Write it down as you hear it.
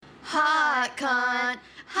Hot con,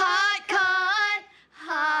 hot con,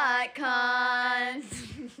 hot con.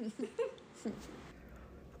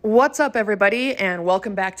 What's up, everybody, and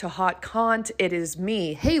welcome back to Hot Cont. It is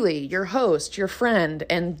me, Haley, your host, your friend,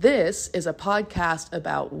 and this is a podcast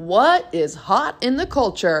about what is hot in the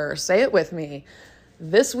culture. Say it with me.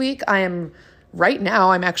 This week, I'm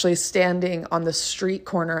actually standing on the street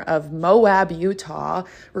corner of Moab, Utah,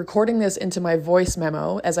 recording this into my voice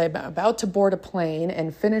memo as I'm about to board a plane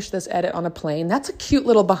and finish this edit on a plane. That's a cute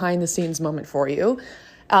little behind-the-scenes moment for you.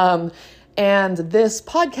 And this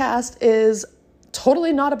podcast is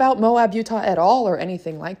totally not about Moab, Utah at all or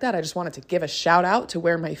anything like that. I just wanted to give a shout out to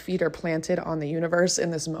where my feet are planted on the universe in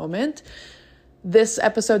this moment. This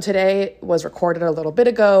episode today was recorded a little bit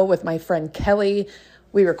ago with my friend Kelley.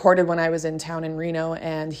 We recorded when I was in town in Reno,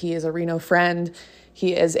 and he is a Reno friend.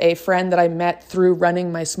 He is a friend that I met through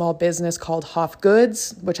running my small business called Hoff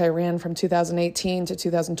Goods, which I ran from 2018 to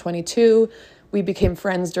 2022. We became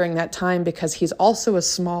friends during that time because he's also a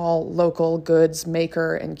small local goods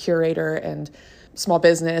maker and curator and small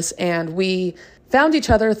business, and we found each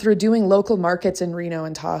other through doing local markets in Reno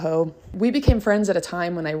and Tahoe. We became friends at a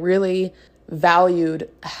time when I really valued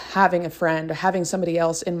having a friend or having somebody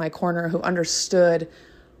else in my corner who understood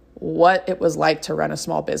what it was like to run a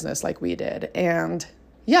small business like we did. And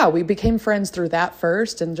yeah, we became friends through that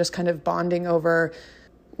first and just kind of bonding over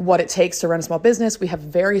what it takes to run a small business. We have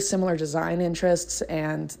very similar design interests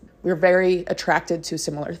and we're very attracted to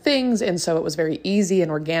similar things. And so it was very easy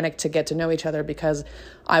and organic to get to know each other because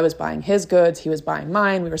I was buying his goods, he was buying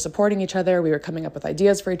mine. We were supporting each other. We were coming up with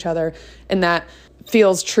ideas for each other. And that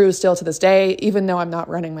feels true still to this day. Even though I'm not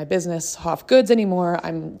running my business, Hoff Goods, anymore,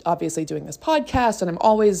 I'm obviously doing this podcast and I'm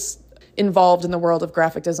always involved in the world of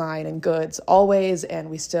graphic design and goods, always. And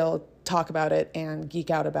we still talk about it and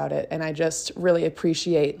geek out about it. And I just really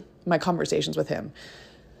appreciate my conversations with him.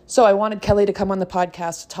 So I wanted Kelley to come on the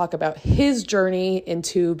podcast to talk about his journey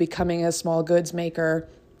into becoming a small goods maker.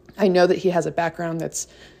 I know that he has a background that's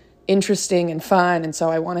interesting and fun. And so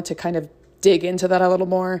I wanted to kind of dig into that a little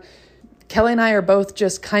more. Kelley and I are both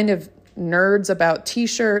just kind of nerds about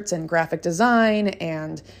t-shirts and graphic design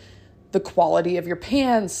and the quality of your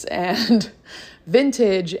pants and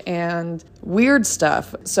vintage and weird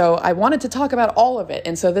stuff. So I wanted to talk about all of it.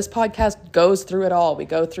 And so this podcast goes through it all. We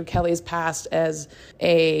go through Kelley's past as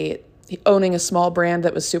owning a small brand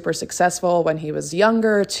that was super successful when he was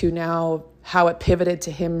younger to now how it pivoted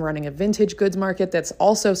to him running a vintage goods market that's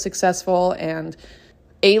also successful, and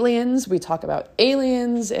aliens. We talk about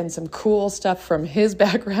aliens and some cool stuff from his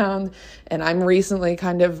background. And I'm recently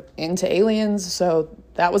kind of into aliens, so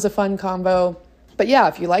that was a fun combo. But yeah,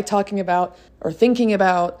 if you like talking about or thinking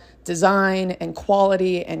about design and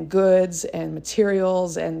quality and goods and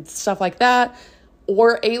materials and stuff like that,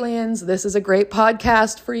 or aliens, this is a great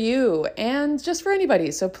podcast for you and just for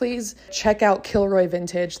anybody. So please check out Kilroy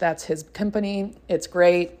Vintage. That's his company. It's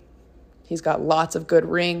great. He's got lots of good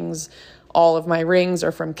rings. All of my rings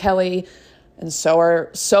are from Kelley, and so are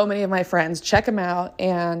so many of my friends. Check him out,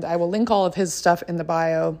 and I will link all of his stuff in the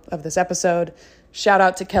bio of this episode. Shout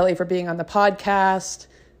out to Kelley for being on the podcast,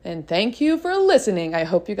 and thank you for listening. I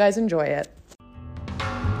hope you guys enjoy it.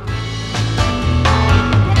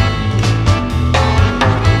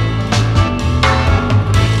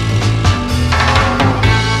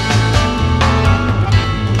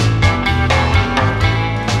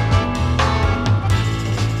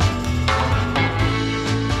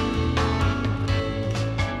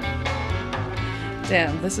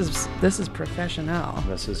 Damn, this is professional.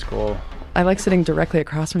 This is cool. I like sitting directly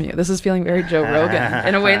across from you. This is feeling very Joe Rogan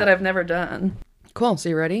in a way that I've never done. Cool. So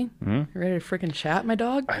you ready? You ready to freaking chat, my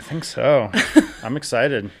dog? I think so. I'm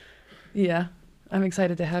excited. Yeah, I'm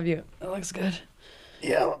excited to have you. It looks good.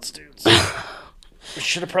 Yeah, let's do it. We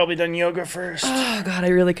should have probably done yoga first. Oh, God, I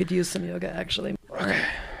really could use some yoga, actually. Okay.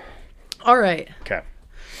 All right. Okay.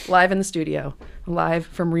 Live in the studio. Live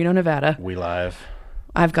from Reno, Nevada. We live.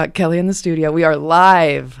 I've got Kelley in the studio. We are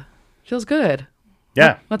live. Feels good.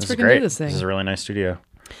 Yeah. Let's freaking great. do this thing. This is a really nice studio.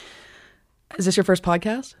 Is this your first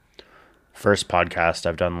podcast? First podcast.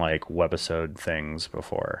 I've done like webisode things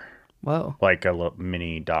before. Whoa. Like a little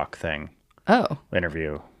mini doc thing. Oh.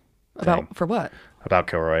 Interview. For what? About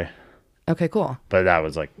Kilroy. Okay, cool. But that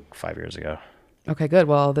was like 5 years ago. Okay, good.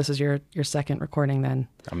 Well, this is your second recording then.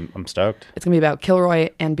 I'm stoked. It's going to be about Kilroy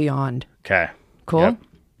and beyond. Okay. Cool?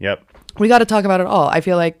 Yep. We got to talk about it all. I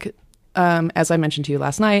feel like, as I mentioned to you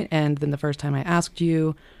last night, and then the first time I asked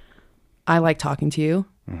you, I like talking to you.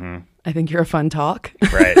 Mm-hmm. I think you're a fun talk.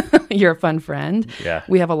 Right. You're a fun friend. Yeah.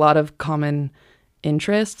 We have a lot of common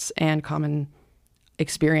interests and common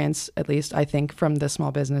experience, at least I think, from the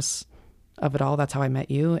small business of it all. That's how I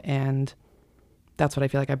met you. And that's what I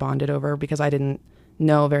feel like I bonded over, because I didn't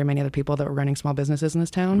know very many other people that were running small businesses in this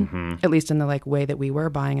town, at least in the like way that we were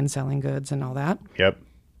buying and selling goods and all that. Yep.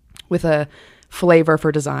 With a flavor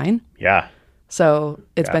for design. Yeah. So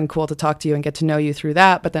it's been cool to talk to you and get to know you through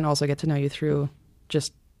that, but then also get to know you through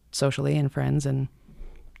just socially and friends. And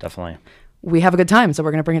definitely. We have a good time, so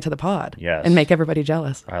we're going to bring it to the pod. Yes. And make everybody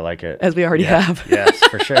jealous. I like it. As we already have. Yes,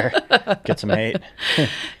 for sure. Get some hate.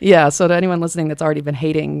 Yeah, so to anyone listening that's already been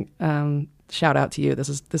hating, shout out to you.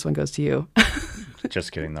 This one goes to you.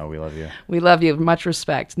 Just kidding, though. We love you. We love you. Much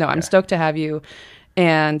respect. No, I'm stoked to have you.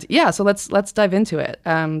 And yeah, so let's dive into it.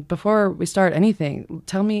 Before we start anything,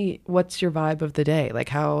 tell me what's your vibe of the day? Like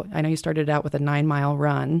how, I know you started out with a 9-mile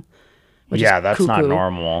run. Yeah, that's not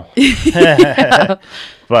normal.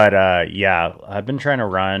 But I've been trying to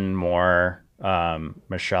run more.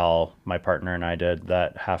 Michelle, my partner, and I did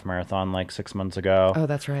that half marathon like 6 months ago. Oh,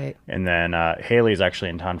 that's right. And then Haley's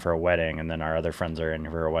actually in town for a wedding, and then our other friends are in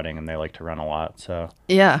for a wedding, and they like to run a lot. So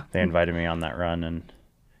yeah, they invited me on that run, and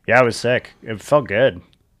yeah, it was sick. It felt good.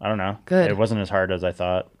 I don't know. Good. It wasn't as hard as I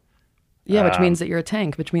thought. Yeah, which means that you're a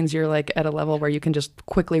tank, which means you're like at a level where you can just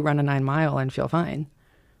quickly run a 9-mile and feel fine.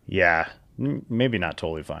 Yeah, maybe not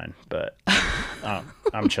totally fine, but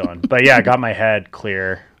I'm chilling. But yeah, I got my head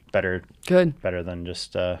clear. Better than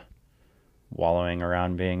just wallowing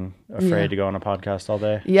around being afraid to go on a podcast all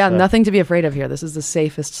day. Yeah, so. Nothing to be afraid of here. This is the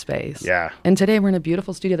safest space. Yeah. And today we're in a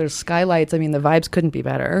beautiful studio. There's skylights. I mean, the vibes couldn't be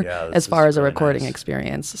better as far as a recording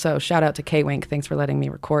experience. So shout out to K-Wink. Thanks for letting me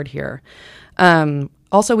record here.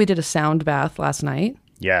 Also, we did a sound bath last night.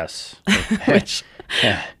 Yes. which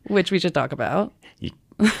we should talk about.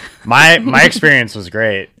 My experience was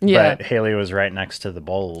great, yeah. But Haley was right next to the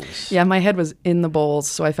bowls. Yeah, my head was in the bowls,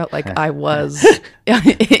 so I felt like I was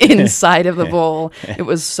inside of the bowl. It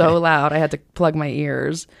was so loud, I had to plug my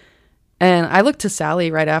ears. And I looked to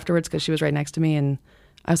Sally right afterwards because she was right next to me, and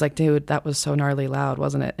I was like, dude, that was so gnarly loud,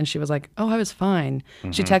 wasn't it? And she was like, oh, I was fine.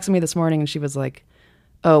 Mm-hmm. She texted me this morning, and she was like,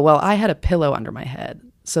 oh, well, I had a pillow under my head,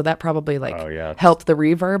 so that probably helped the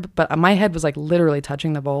reverb. But my head was like literally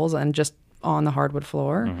touching the bowls and just on the hardwood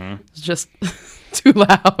floor. Mm-hmm. It's just too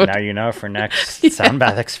loud. Now you know for next sound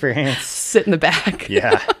bath experience. Sit in the back.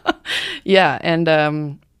 Yeah. Yeah,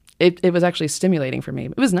 and it was actually stimulating for me.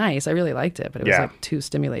 It was nice. I really liked it, but it was like too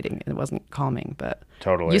stimulating. It wasn't calming, but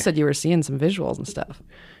totally. You said you were seeing some visuals and stuff.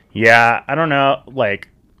 Yeah, I don't know. Like,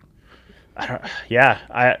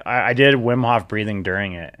 I did Wim Hof breathing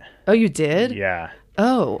during it. Oh, you did? Yeah.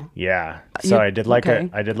 Oh. Yeah. So I did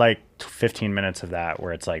like 15 minutes of that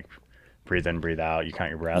where it's like breathe in, breathe out. You count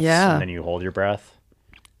your breaths, and then you hold your breath.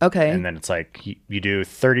 Okay. And then it's like you do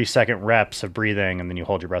 30-second reps of breathing, and then you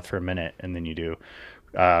hold your breath for a minute, and then you do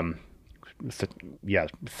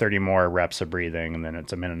 30 more reps of breathing, and then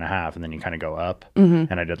it's a minute and a half, and then you kind of go up. Mm-hmm.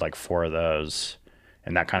 And I did like 4 of those,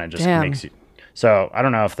 and that kind of just makes you. So I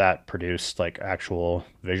don't know if that produced like actual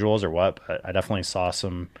visuals or what, but I definitely saw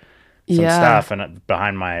some stuff and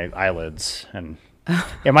behind my eyelids, and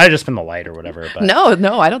it might have just been the light or whatever. But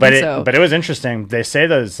no, I don't think so. But it was interesting. They say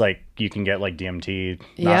those like you can get like DMT.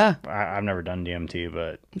 Yeah, I've never done DMT,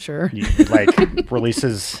 but sure, like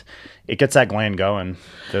releases. It gets that gland going.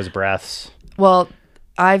 Those breaths. Well,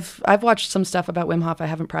 I've watched some stuff about Wim Hof. I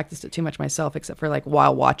haven't practiced it too much myself, except for like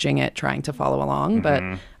while watching it, trying to follow along.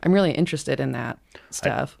 Mm-hmm. But I'm really interested in that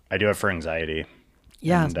stuff. I do it for anxiety.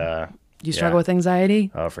 Yeah. And, you struggle with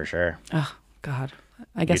anxiety? Oh, for sure. Oh God.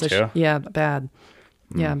 I guess you too? bad.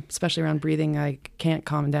 Yeah, especially around breathing, I can't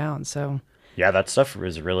calm down. So yeah, that stuff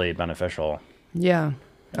is really beneficial. Yeah.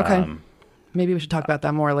 Okay. Maybe we should talk about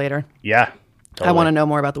that more later. Yeah. Totally. I want to know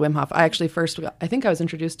more about the Wim Hof. I think I was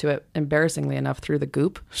introduced to it, embarrassingly enough, through the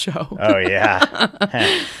Goop show. Oh yeah.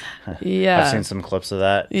 Yeah. I've seen some clips of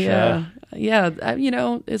that show. Yeah.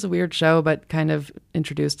 Yeah. It's a weird show, but kind of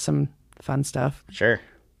introduced some fun stuff. Sure.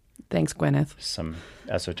 Thanks, Gwyneth. Some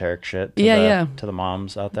esoteric shit to the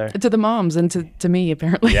moms out there. To the moms and to me,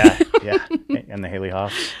 apparently. Yeah. And the Haley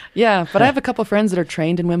Hoffs. Yeah, but I have a couple friends that are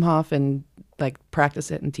trained in Wim Hof and like practice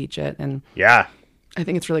it and teach it. And yeah, I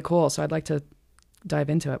think it's really cool. So I'd like to dive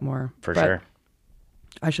into it more. For sure.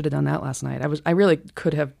 I should have done that last night. I really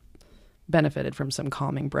could have benefited from some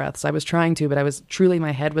calming breaths. I was trying to, but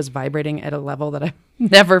my head was vibrating at a level that I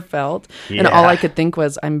never felt. Yeah. And all I could think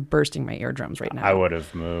was, I'm bursting my eardrums right now. I would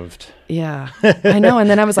have moved. Yeah, I know. And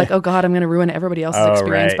then I was like, oh God, I'm going to ruin everybody else's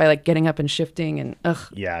experience by like getting up and shifting and ugh.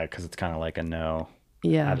 Yeah, because it's kind of like a no.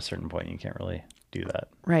 Yeah. At a certain point, you can't really do that.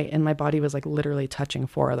 Right. And my body was like literally touching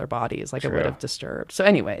 4 other bodies. Like It would have disturbed. So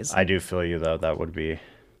anyways. I do feel you though. That would be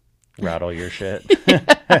rattle your shit.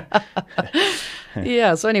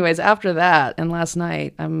 Yeah. So anyways, after that and last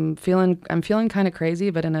night, I'm feeling kind of crazy,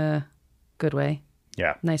 but in a good way.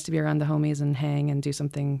 Yeah. Nice to be around the homies and hang and do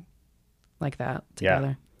something like that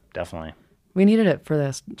together. Yeah, definitely. We needed it for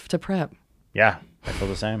this, to prep. Yeah, I feel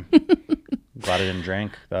the same. Glad I didn't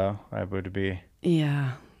drink, though. I would be.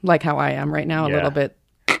 Yeah. Like how I am right now, a little bit,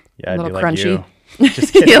 yeah, a little I'd be crunchy. Like you.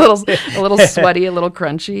 Just kidding. a little sweaty, a little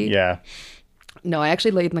crunchy. Yeah. No, I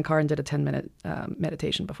actually laid in the car and did a 10-minute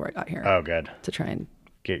meditation before I got here. Oh, good. To try and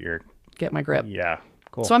get my grip. Yeah,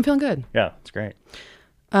 cool. So I'm feeling good. Yeah, it's great.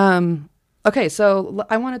 Okay, so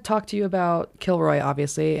I want to talk to you about Kilroy,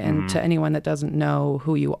 obviously, and to anyone that doesn't know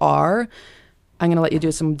who you are, I'm going to let you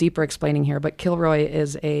do some deeper explaining here, but Kilroy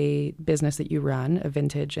is a business that you run, a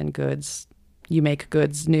vintage and goods. You make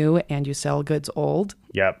goods new and you sell goods old.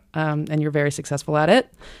 Yep. And you're very successful at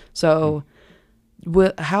it. So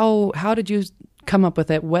how did you come up with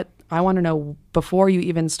it? What I want to know, before you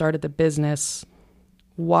even started the business,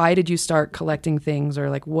 why did you start collecting things, or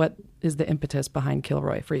like what is the impetus behind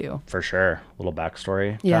Kilroy for you? For sure. A little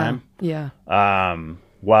backstory time. Yeah.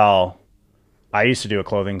 Well, I used to do a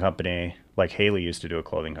clothing company, like Haley used to do a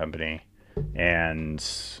clothing company, and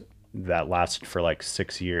that lasted for like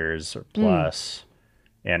 6 years or plus.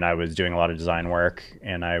 And I was doing a lot of design work,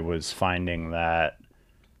 and I was finding that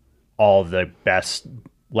all the best,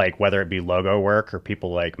 like whether it be logo work or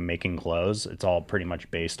people like making clothes, it's all pretty much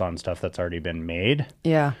based on stuff that's already been made.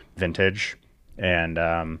 Yeah. Vintage. And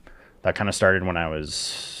that kind of started when I was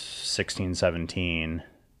 16, 17.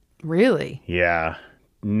 Really? Yeah.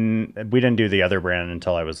 We didn't do the other brand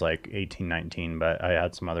until I was like 18, 19, but I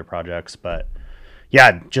had some other projects. But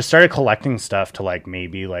yeah, just started collecting stuff to like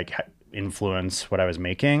maybe like influence what I was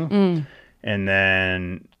making. And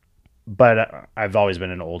then, but I've always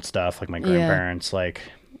been into old stuff. Like my grandparents like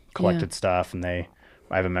collected stuff, and I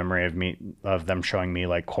have a memory of them showing me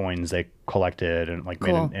like coins they collected and like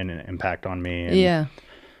made an impact on me. And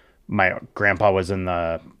my grandpa was in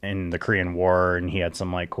the Korean War, and he had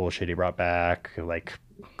some like cool shit he brought back. Like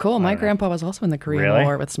cool. My grandpa was also in the Korean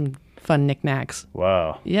War with some fun knickknacks.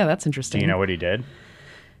 Whoa. Yeah, that's interesting. Do you know what he did?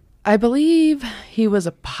 I believe he was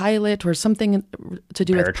a pilot or something to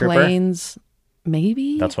do with planes.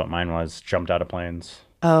 Maybe. That's what mine was. Jumped out of planes.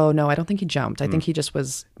 Oh, no, I don't think he jumped. I think he just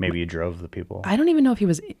was... Maybe he drove the people. I don't even know if he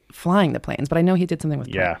was flying the planes, but I know he did something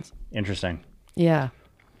with planes. Yeah, interesting. Yeah.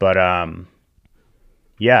 But,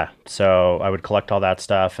 yeah, so I would collect all that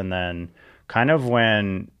stuff, and then kind of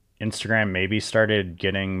when Instagram maybe started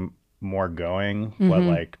getting more going,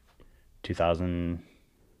 like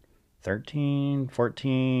 2013,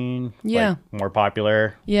 14, like more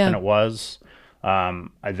popular than it was.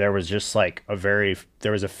 There was just like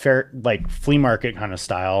there was a fair like flea market kind of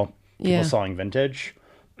style, people selling vintage,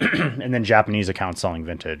 and then Japanese accounts selling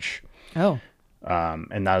vintage. Oh.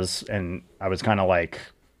 And I was kind of like,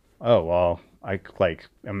 oh, well, I like,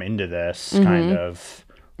 I'm into this kind of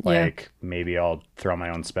like, maybe I'll throw my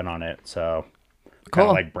own spin on it. So kind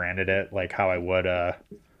of like branded it like how I would a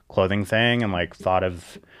clothing thing, and like thought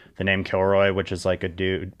of the name Kilroy, which is like a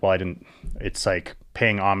dude. Well, it's like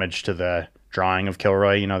paying homage to the drawing of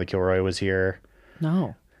Kilroy. You know, the Kilroy was here.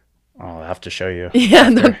 No. I'll have to show you. Yeah,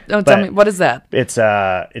 don't tell me. What is that? It's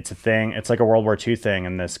a thing. It's like a World War II thing.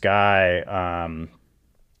 And this guy,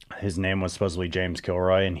 his name was supposedly James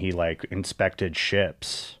Kilroy, and he like inspected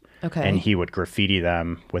ships. Okay. And he would graffiti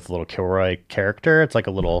them with a little Kilroy character. It's like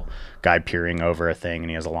a little guy peering over a thing,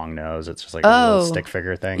 and he has a long nose. It's just like a little stick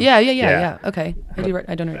figure thing. Yeah. Okay. I don't know what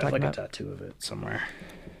you're talking about. I have like a tattoo of it somewhere.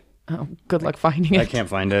 Oh, good luck finding it. I can't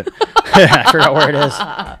find it. I forgot where it is.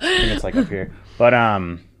 I think it's like up here. But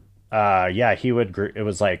yeah, he would. It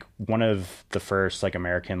was like one of the first like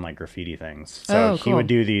American like graffiti things. So he would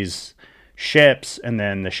do these ships, and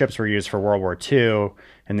then the ships were used for World War II,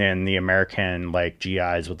 and then the American like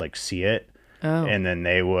GIs would like see it, and then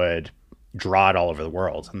they would draw it all over the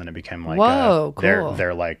world, and then it became like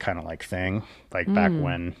their like kind of like thing, like back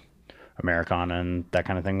when Americana and that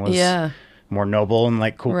kind of thing was more noble and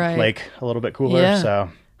like cool, like a little bit cooler. So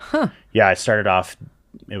I started off,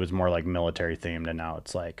 it was more like military themed, and now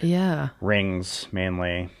it's like rings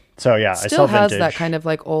mainly. So yeah, still I sell has vintage. that kind of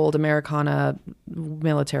like old Americana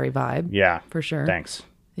military vibe. Yeah, for sure. Thanks.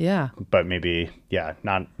 Yeah, but maybe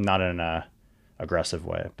not in a aggressive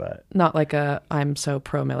way, but not like I'm so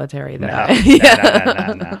pro military that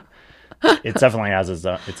no. It definitely has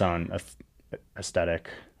its own aesthetic.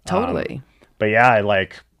 Totally. But yeah, I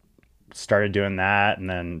like started doing that, and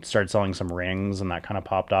then started selling some rings, and that kind of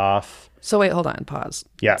popped off. So wait, hold on, pause.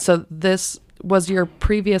 Yeah. So this was your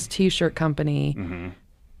previous t-shirt company.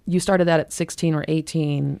 you started that at 16 or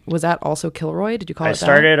 18. Was that also Kilroy? Did you call it that? I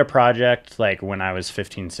started a project like when I was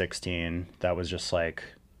 15, 16. That was just like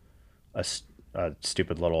a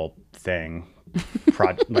stupid little thing.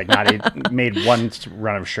 Like made one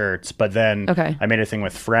run of shirts, but then I made a thing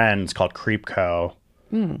with friends called Creep Co.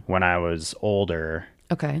 When I was older.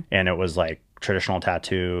 Okay. And it was like traditional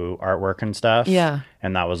tattoo artwork and stuff. Yeah.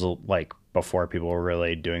 And that was like before people were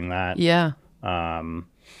really doing that. Yeah. And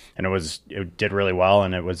it did really well.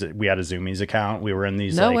 And we had a Zoomies account. We were in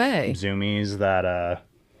these Zoomies that,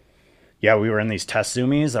 we were in these test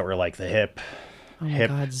Zoomies that were like the hip. Oh my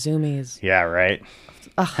God, Zoomies. Yeah, right.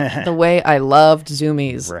 The way I loved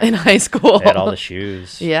Zoomies in high school. They had all the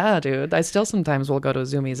shoes. Yeah, dude. I still sometimes will go to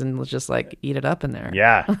Zoomies and just like eat it up in there.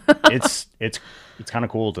 Yeah. It's kind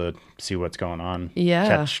of cool to see what's going on.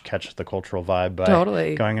 Yeah. Catch the cultural vibe by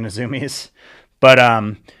going into Zoomies. But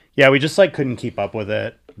we just like couldn't keep up with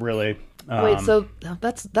it really. Wait, so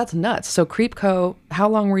that's nuts. So Creep Co., how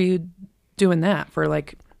long were you doing that for?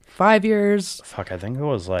 Like 5 years? Fuck, I think it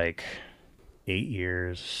was like 8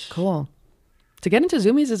 years. Cool. To get into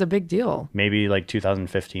Zoomies is a big deal. Maybe like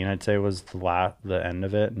 2015, I'd say, was the end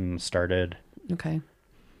of it and started. Okay.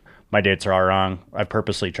 My dates are all wrong. I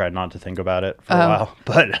purposely tried not to think about it for a while,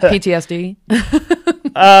 but PTSD.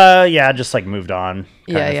 Just like moved on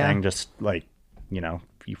kind of thing. Just like,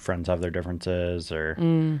 friends have their differences or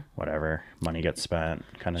whatever. Money gets spent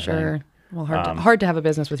kind of thing. Well, hard to have a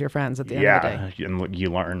business with your friends at the end of the day. Yeah, and you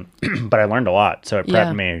learn, but I learned a lot. So it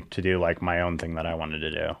prepped me to do like my own thing that I wanted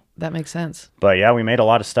to do. That makes sense. But yeah, we made a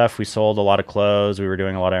lot of stuff. We sold a lot of clothes. We were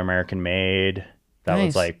doing a lot of American made. That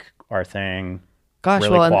was like our thing. Gosh,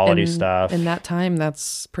 really quality stuff. In that time,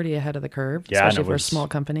 that's pretty ahead of the curve, especially for a small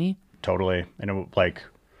company. Totally. And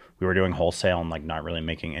we were doing wholesale and like not really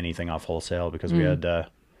making anything off wholesale because we had to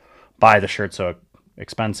buy the shirts so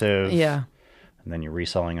expensive. Yeah. And then you're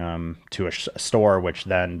reselling them to a store, which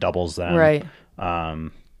then doubles them. Right.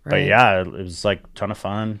 But yeah, it was like a ton of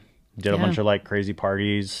fun. Did a bunch of like crazy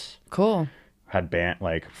parties. Cool. Had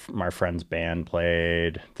my friend's band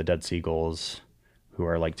played, the Dead Seagulls, who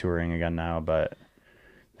are like touring again now, but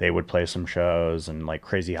they would play some shows and like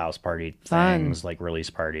crazy house party things, like release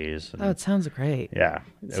parties. And, it sounds great. Yeah,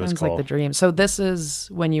 it was cool. Like the dream. So this is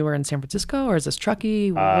when you were in San Francisco, or is this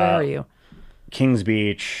Truckee? Where are you? Kings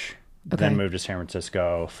Beach. Then moved to San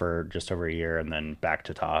Francisco for just over a year, and then back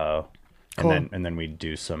to Tahoe. Cool. And then we'd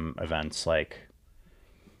do some events like,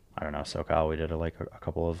 I don't know, SoCal. We did a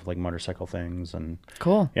couple of like motorcycle things and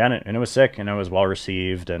cool. Yeah, and it was sick, and it was well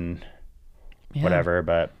received and whatever.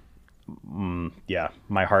 But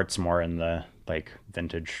my heart's more in the like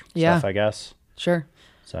vintage stuff, I guess. Sure.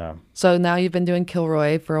 So now you've been doing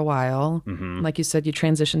Kilroy for a while. Mm-hmm. Like you said, you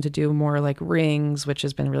transitioned to do more like rings, which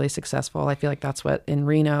has been really successful. I feel like that's what in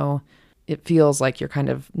Reno, it feels like you're kind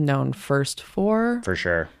of known first for. For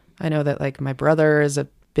sure. I know that like my brother is a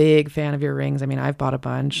big fan of your rings. I mean, I've bought a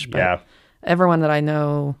bunch, but everyone that I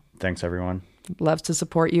know. Thanks, everyone. Loves to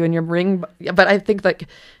support you in your ring. But I think like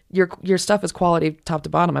your stuff is quality top to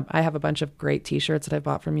bottom. I have a bunch of great t-shirts that I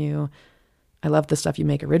bought from you. I love the stuff you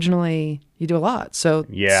make originally. You do a lot. So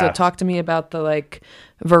talk to me about the like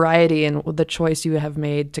variety and the choice you have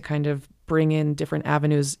made to kind of bring in different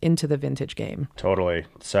avenues into the vintage game. Totally.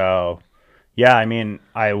 So yeah, I mean,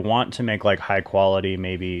 I want to make like high quality,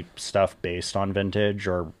 maybe stuff based on vintage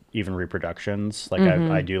or even reproductions. Like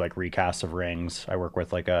I do like recasts of rings. I work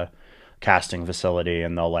with like a casting facility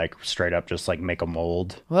and they'll like straight up just like make a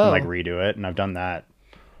mold and like redo it. And I've done that.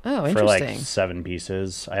 Oh, interesting. For like 7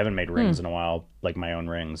 pieces. I haven't made rings in a while, like my own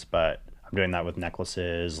rings, but I'm doing that with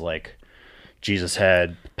necklaces, like Jesus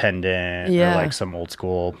head pendant, or like some old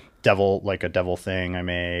school a devil thing I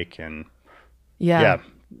make, and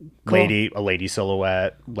cool. A lady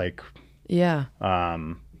silhouette, like there's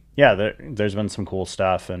been some cool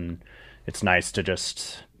stuff, and it's nice to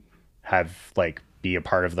just have like be a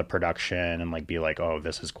part of the production and like be like, oh,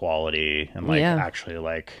 this is quality, and like actually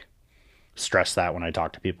like stress that when I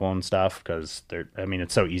talk to people and stuff, because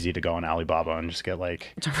it's so easy to go on Alibaba and just get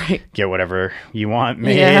like get whatever you want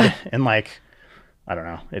made and like I don't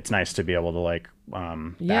know, it's nice to be able to like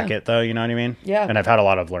back it though, you know what I mean? And I've had a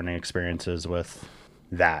lot of learning experiences with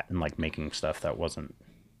that and like making stuff that wasn't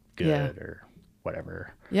good or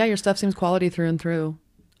whatever. Your stuff seems quality through and through.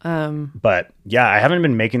 But yeah, I haven't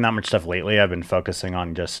been making that much stuff lately. I've been focusing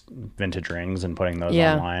on just vintage rings and putting those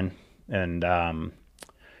online, and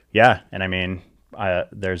and I mean,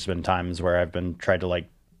 there's been times where I've been tried to like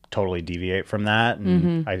totally deviate from that,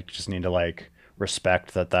 and I just need to like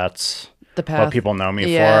respect that that's the path. What people know me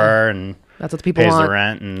for, and that's what the people pays want. the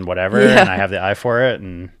rent and whatever, and I have the eye for it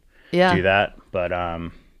and do that. But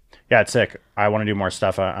Yeah, it's sick. I want to do more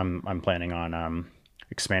stuff. I'm planning on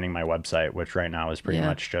expanding my website, which right now is pretty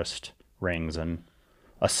much just rings and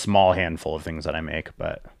a small handful of things that I make.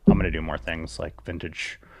 But I'm going to do more things like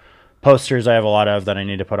vintage posters. I have a lot of that I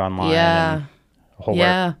need to put online. Yeah.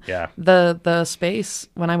 Yeah. The space,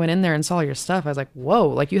 when I went in there and saw your stuff, I was like, whoa,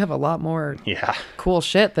 like you have a lot more cool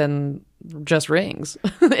shit than just rings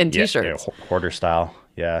and t-shirts. Yeah, hoarder style.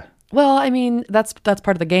 Yeah. Well, I mean, that's part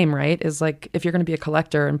of the game, right? Is like if you're going to be a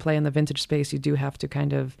collector and play in the vintage space, you do have to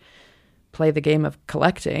kind of play the game of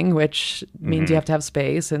collecting, which means you have to have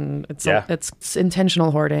space, and it's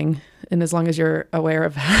intentional hoarding. And as long as you're aware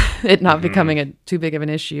of it not becoming too big of an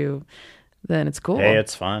issue, then it's cool. Hey,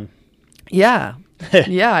 it's fun. Yeah.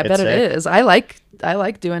 Yeah, I bet sick. it is. I like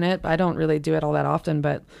doing it. I don't really do it all that often,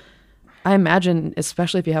 but I imagine,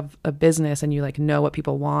 especially if you have a business and you like know what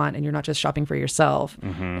people want and you're not just shopping for yourself,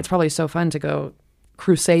 it's probably so fun to go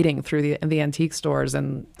crusading through the antique stores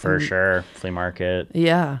and For sure. Flea market.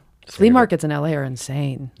 Yeah. Flea markets in LA are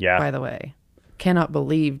insane. Yeah. By the way. Cannot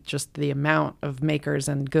believe just the amount of makers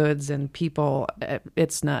and goods and people.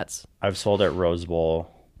 It's nuts. I've sold at Rose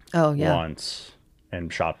Bowl once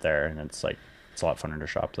and shopped there, and it's like it's a lot funner to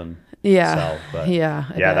shop than sell.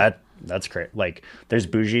 But that's great. Like there's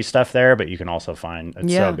bougie stuff there, but you can also find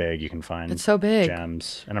so big. You can find it's so big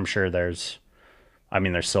gems, and I'm sure there's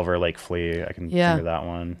Silver Lake Flea. I can think of that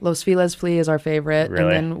one. Los Feliz Flea is our favorite, Really?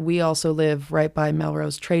 And then we also live right by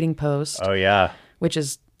Melrose Trading Post. Oh yeah, which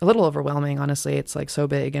is a little overwhelming, honestly. It's like so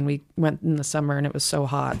big, and we went in the summer and it was so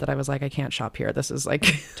hot that I was like, I can't shop here. This is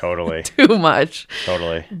like totally too much.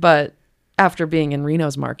 Totally. But after being in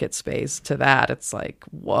Reno's market space to that, it's like,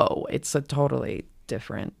 whoa, it's a totally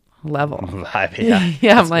different level.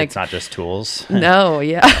 Yeah, I'm like, it's not just tools. No,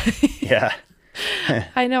 yeah. Yeah.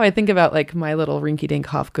 I know. I think about like my little rinky-dink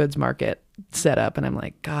Hoff Goods market setup, and I'm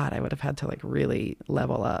like, God, I would have had to like really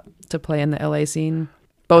level up to play in the LA scene,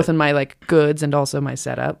 both in my like goods and also my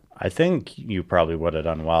setup. I think you probably would have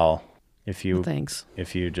done well if you. Thanks.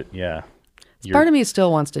 If you, Part of me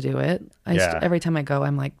still wants to do it. Every time I go,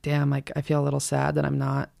 I'm like, damn, like I feel a little sad that I'm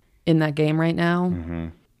not in that game right now. Mm-hmm.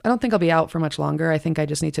 I don't think I'll be out for much longer. I think I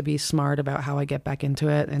just need to be smart about how I get back into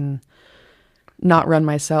it and not run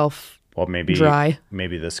myself dry.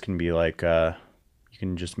 Maybe this can be like you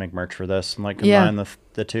can just make merch for this and like combine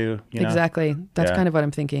the two. You know? Exactly. That's kind of what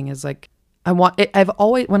I'm thinking. Is like I've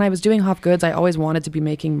always, when I was doing Hoff Goods, I always wanted to be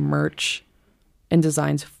making merch and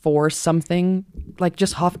designs for something. Like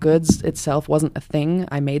just Hoff Goods itself wasn't a thing.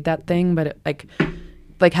 I made that thing, but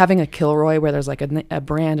like having a Kilroy where there's like a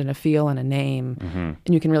brand and a feel and a name,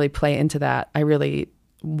 and you can really play into that. I really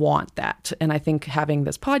want that. And I think having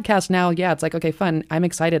this podcast now, it's like, okay, fun. I'm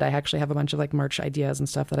excited. I actually have a bunch of like merch ideas and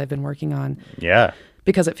stuff that I've been working on. Yeah.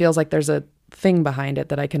 Because it feels like there's a thing behind it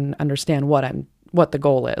that I can understand what the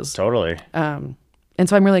goal is. Totally. And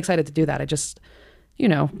so I'm really excited to do that. I just, I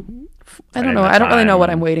don't know. I don't really know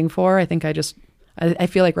what I'm waiting for. I think I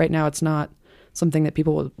feel like right now it's not something that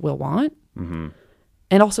people will want. Mm-hmm.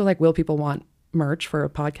 And also like, will people want merch for a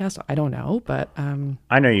podcast? I don't know, but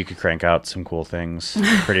I know you could crank out some cool things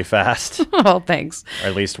pretty fast. Well, thanks. Or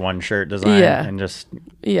at least one shirt design and just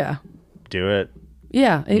do it.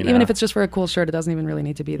 Yeah, even if it's just for a cool shirt, it doesn't even really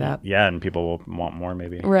need to be that. Yeah, and people will want more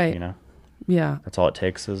maybe. Right. Yeah. That's all it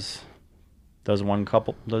takes is those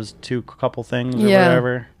two couple things or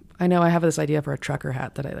whatever. I know I have this idea for a trucker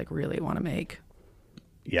hat that I like really want to make.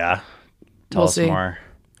 Yeah. Tell us more.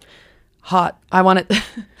 Hot. I want it.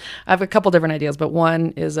 I have a couple different ideas, but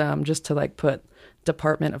one is just to like put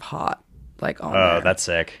Department of Hot like on there. Oh, that's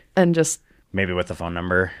sick. And just maybe with the phone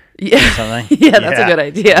number. Yeah. Or something. That's a good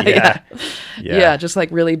idea. Yeah. Just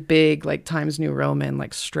like really big, like Times New Roman,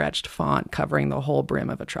 like stretched font covering the whole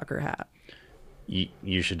brim of a trucker hat.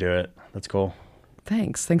 You should do it. That's cool.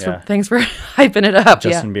 Thanks for hyping it up.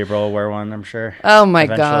 Justin Bieber will wear one, I'm sure. Oh my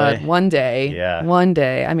God. One day. Yeah. One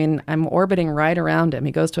day. I mean, I'm orbiting right around him.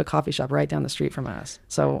 He goes to a coffee shop right down the street from us.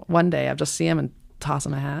 So one day I'll just see him and toss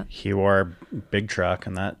him a hat. He wore Big Truck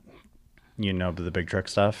and that, the Big Truck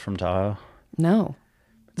stuff from Tahoe? No.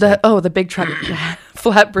 The Big Truck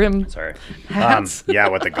flat brim. Sorry. Hats.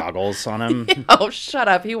 With the goggles on him. Oh, shut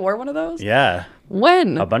up. He wore one of those? Yeah.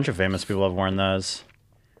 When? A bunch of famous people have worn those.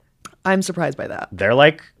 I'm surprised by that. They're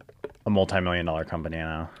like a multi-million-dollar company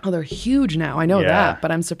now. Oh, they're huge now. I know that,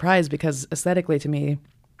 but I'm surprised because aesthetically to me,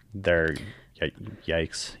 they're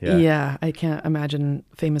yikes. Yeah, I can't imagine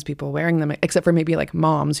famous people wearing them except for maybe like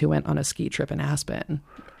moms who went on a ski trip in Aspen.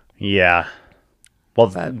 Yeah. Well,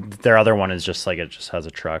 their other one is just like it just has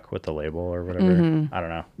a truck with the label or whatever. Mm-hmm. I don't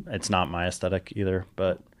know. It's not my aesthetic either,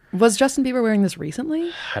 but Was Justin Bieber wearing this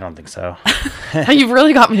recently? I don't think so. You've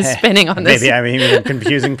really got me spinning on this. Maybe I'm even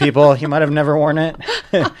confusing people. He might have never worn it.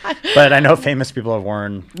 But I know famous people have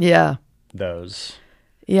worn those.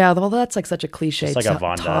 Yeah, well, that's like such a cliche. It's like a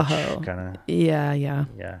Von Tahoe. Dutch kind of. Yeah.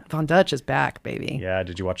 Von Dutch is back, baby. Yeah,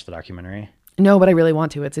 did you watch the documentary? No, but I really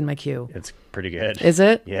want to. It's in my queue. It's pretty good. Is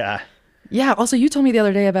it? Yeah. Yeah. Also, you told me the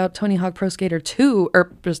other day about Tony Hawk Pro Skater 2,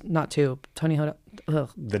 or just not 2. Tony Hawk.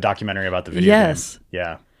 The documentary about the video game.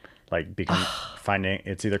 Yeah. Like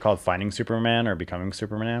it's either called Finding Superman or Becoming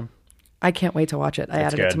Superman. I can't wait to watch it. I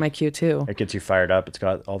added it to my queue too. It gets you fired up. It's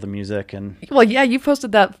got all the music and. Well, yeah, you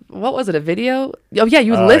posted that. What was it? A video? Oh yeah,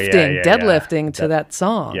 you lifting, deadlifting to that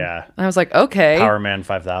song. Yeah. And I was like, okay. Power Man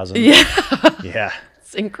 5000. Yeah. Yeah.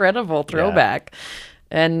 It's incredible throwback.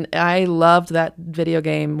 And I loved that video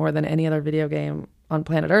game more than any other video game on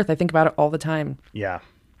planet Earth. I think about it all the time. Yeah.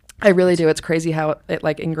 I really do. It's crazy how it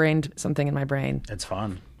like ingrained something in my brain. It's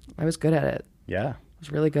fun. I was good at it. Yeah. I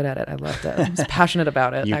was really good at it. I loved it. I was passionate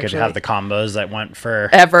about it. You could have the combos that went for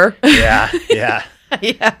ever. Yeah. Yeah.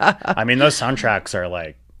 Yeah. I mean, those soundtracks are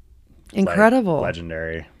like incredible. Like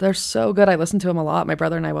legendary. They're so good. I listen to them a lot. My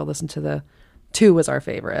brother and I will listen to the 2 was our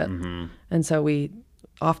favorite. Mm-hmm. And so we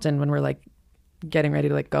often, when we're like getting ready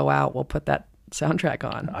to like go out, we'll put that soundtrack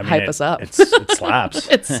on, hype us up. It slaps.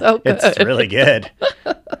 It's so good. It's really good.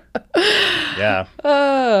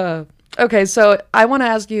 Yeah. Okay, so I want to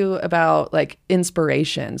ask you about like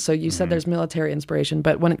inspiration. So you said there's military inspiration,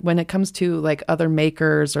 but when it comes to like other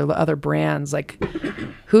makers or other brands, like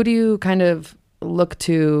who do you kind of look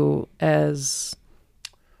to as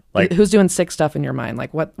like who's doing sick stuff in your mind?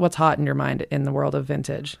 Like what's hot in your mind in the world of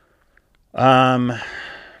vintage? I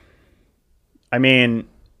mean,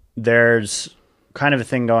 there's kind of a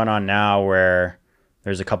thing going on now where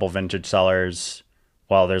there's a couple vintage sellers.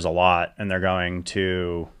 Well, there's a lot, and they're going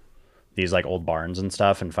to these like old barns and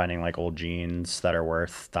stuff and finding like old jeans that are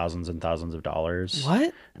worth thousands and thousands of dollars.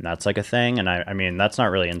 What? And that's like a thing. And I mean, that's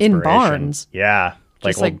not really inspiration. In barns? Yeah.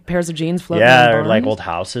 Just like pairs of jeans floating in Yeah, or barns? like old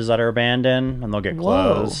houses that are abandoned and they'll get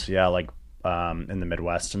clothes. Yeah, like in the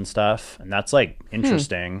Midwest and stuff. And that's like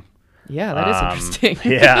interesting. Yeah, that is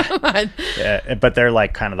interesting. Yeah. Yeah. But they're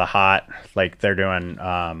like kind of the hot, like they're doing,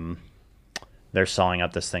 they're selling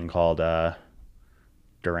up this thing called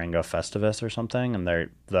Durango Festivus or something. And they're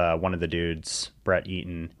one of the dudes, Brett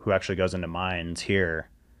Eaton, who actually goes into mines here.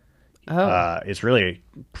 It's really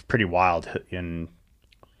pretty wild.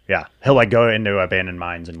 Yeah, he'll like go into abandoned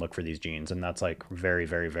mines and look for these jeans, and that's like very,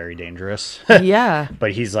 very, very dangerous. Yeah.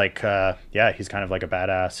 But he's like, he's kind of like a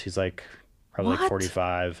badass. He's like probably like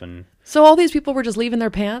 45, and so all these people were just leaving their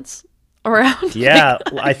pants around. Yeah,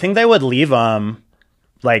 I think they would leave them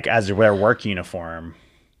like as their work uniform,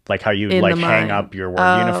 like how you like hang up your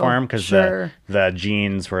work uniform, because the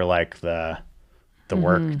jeans were like the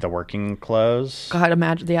working clothes. God,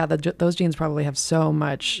 imagine, those jeans probably have so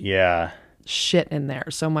much. Yeah. Shit in there,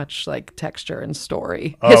 so much like texture and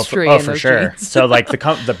story, history. in for those sure. jeans. So like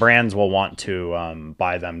the brands will want to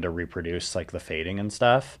buy them to reproduce like the fading and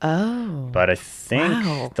stuff. Oh, but I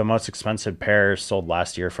think the most expensive pair sold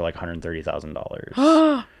last year for like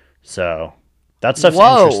 $130,000. So that stuff's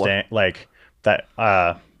interesting. Like that.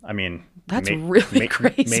 I mean, that's really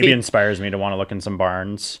crazy. Maybe inspires me to want to look in some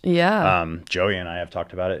barns. Yeah. Joey and I have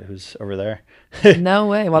talked about it. Who's over there? No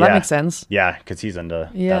way. Well, that makes sense. Yeah, because he's into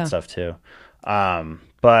that stuff too.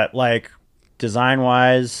 But like design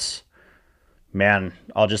wise, man,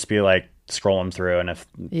 I'll just be like scrolling through, and if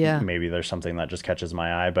maybe there's something that just catches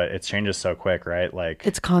my eye, but it changes so quick, right? Like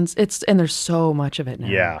it's and there's so much of it now.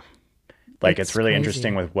 Yeah. Like it's really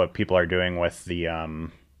interesting with what people are doing with the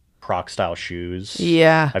Croc style shoes.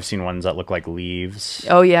 Yeah. I've seen ones that look like leaves.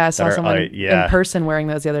 Oh yeah, I saw someone in person wearing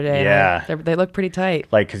those the other day. Yeah. They look pretty tight.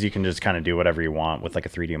 Like, because you can just kind of do whatever you want with like a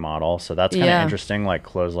 3D model. So that's kind of interesting, like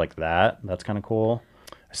clothes like that. That's kind of cool.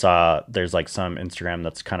 I saw there's like some Instagram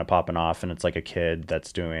that's kind of popping off, and it's like a kid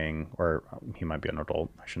that's doing, or he might be an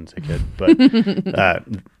adult. I shouldn't say kid, but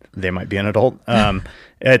they might be an adult.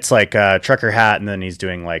 It's like a trucker hat, and then he's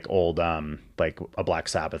doing like old like a Black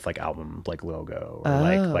Sabbath like album like logo, or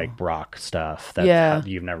like rock stuff that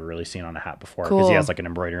you've never really seen on a hat before, because he has like an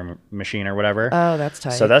embroidery machine or whatever. Oh, that's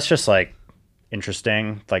tight. So that's just like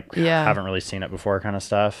interesting, like haven't really seen it before kind of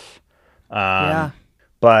stuff.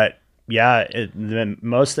 But yeah, the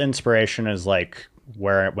most inspiration is like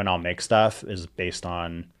when I'll make stuff is based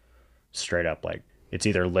on straight up like it's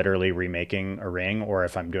either literally remaking a ring, or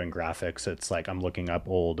if I'm doing graphics, it's like I'm looking up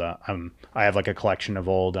old. I have like a collection of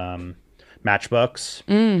old matchbooks,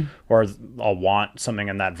 or I'll want something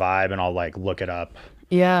in that vibe, and I'll like look it up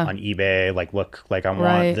on eBay. Like look, like I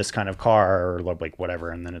want this kind of car, or like whatever,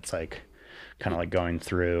 and then it's like kind of like going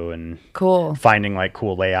through and Cool. finding like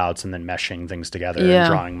cool layouts and then meshing things together Yeah.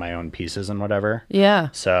 and drawing my own pieces and whatever. Yeah.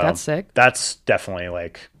 So that's sick. That's definitely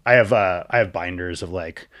like I have binders of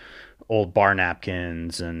like old bar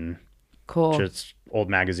napkins and Cool. just old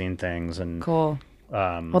magazine things and Cool.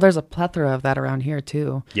 Well, there's a plethora of that around here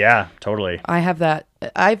too. yeah, totally. I have that.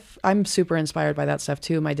 I'm super inspired by that stuff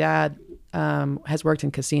too. My dad has worked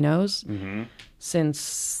in casinos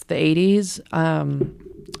since the 80s.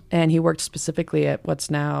 And he worked specifically at what's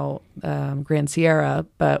now Grand Sierra,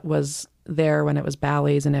 but was there when it was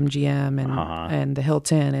Bally's and MGM and the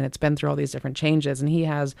Hilton. And it's been through all these different changes. And he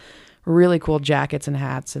has really cool jackets and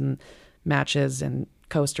hats and matches and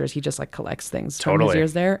coasters. He just like collects things from his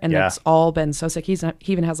years there. And that's all been so sick. He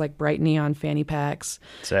even has like bright neon fanny packs,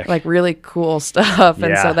 Sick. like really cool stuff.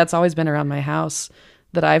 And Yeah. so that's always been around my house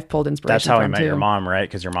that I've pulled inspiration That's how from I met too. your mom, right?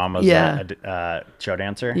 Because your mom was a show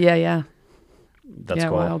dancer. Yeah, yeah. That's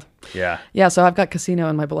cool. Wild. Yeah. Yeah, so I've got casino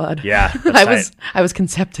in my blood. Yeah. I was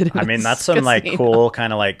concepted in I mean, this that's some casino. like cool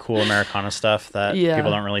kind of like cool Americana stuff that Yeah.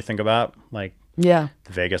 people don't really think about, like Yeah.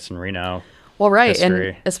 Vegas and Reno. Well, right. history.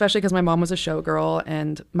 And especially because my mom was a showgirl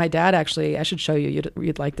and my dad actually, I should show you,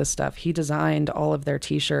 you'd like this stuff. He designed all of their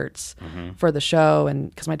t-shirts for the show. And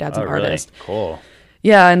because my dad's an artist. Cool.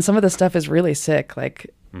 Yeah. And some of the stuff is really sick.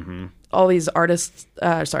 Like all these artists,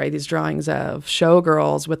 these drawings of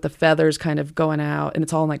showgirls with the feathers kind of going out and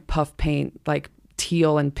it's all in like puff paint, like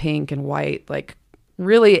teal and pink and white, like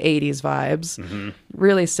really 80s vibes,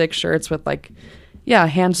 really sick shirts with like, yeah,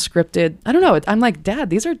 hand scripted. I don't know. I'm like, Dad,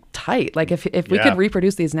 these are tight. Like if we could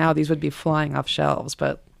reproduce these now, these would be flying off shelves.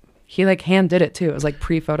 But he like hand did it too. It was like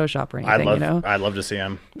pre-Photoshop or anything, you know? I'd love to see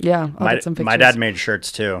him. Yeah, I'll get some pictures. My dad made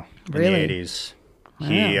shirts too in Really? the 80s.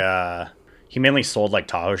 He mainly sold like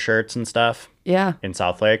Tahoe shirts and stuff. Yeah. In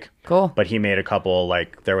Southlake. Cool. But he made a couple,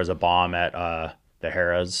 like there was a bomb at the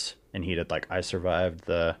Harrah's and he did like I survived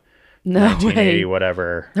the 1980 way.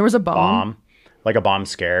 whatever. There was a bomb? Like a bomb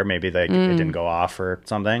scare. Maybe it didn't go off or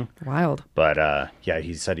something. Wild. But yeah,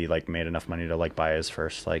 he said he like made enough money to like buy his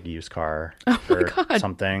first like used car or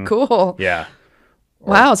something. Cool. Yeah.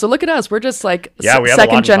 Wow. So look at us. We're just like we have a lot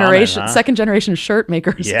in common, huh? second generation shirt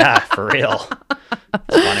makers. Yeah, for real.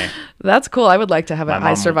 It's funny. That's cool. I would like to have My I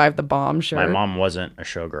mom- survived the bomb shirt. My mom wasn't a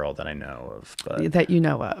showgirl that I know of, but that you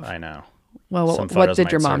know of. I know. Well, Some what photos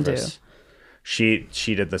did your might mom surface. She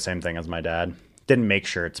did the same thing as my dad. Didn't make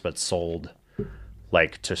shirts, but sold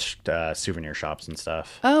like to souvenir shops and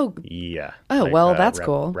stuff. Oh. Yeah. Oh, like, well, that's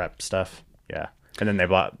cool. Rep stuff. Yeah. And then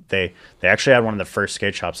they actually had one of the first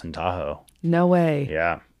skate shops in Tahoe. No way.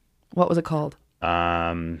 Yeah. What was it called?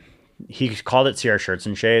 He called it Sierra Shirts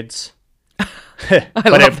and Shades. I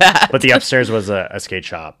love that. But the upstairs was a skate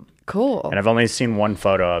shop. Cool. And I've only seen one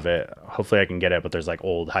photo of it. Hopefully I can get it, but there's like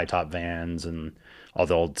old high top vans and all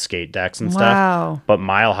the old skate decks and stuff. Wow. But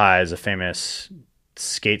Mile High is a famous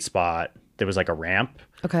skate spot. There was like a ramp.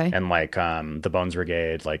 Okay. And like the Bones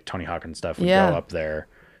Brigade, like Tony Hawk and stuff would Yeah. go up there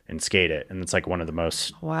and skate it. And it's like one of the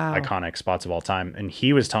most Wow. iconic spots of all time. And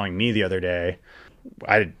he was telling me the other day,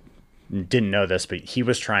 I didn't know this, but he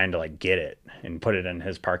was trying to like get it and put it in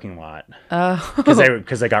his parking lot. Oh.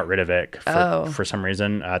 Because they got rid of it for some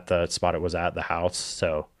reason at the spot it was at, the house.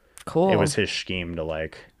 So Cool. it was his scheme to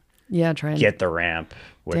like try and get the ramp,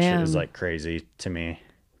 which Damn. is like crazy to me.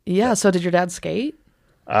 Yeah. So did your dad skate?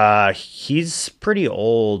 He's pretty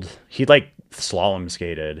old. He like slalom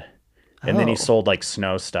skated. And then he Oh. sold like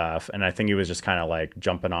snow stuff. And I think he was just kind of like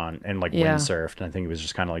jumping on and like Yeah. windsurfed. And I think he was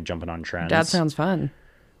just kind of like jumping on trends. Dad sounds fun.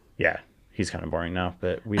 Yeah. He's kind of boring now,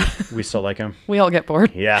 but we still like him. We all get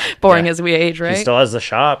bored. Yeah. Boring yeah. as we age, right? He still has the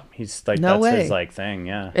shop. He's like, No that's way. his like thing.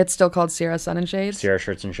 Yeah. It's still called Sierra Sun and Shades? Sierra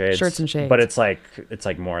Shirts and Shades. Shirts and Shades. But it's like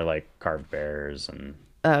more like carved bears and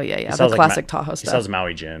Oh, yeah. The sells, like, classic Tahoe he stuff. sells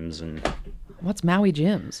Maui gyms and What's Maui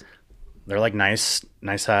Gyms? they're like nice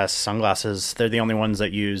ass sunglasses. They're the only ones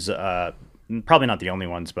that use probably not the only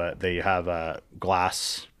ones, but they have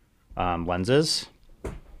glass lenses.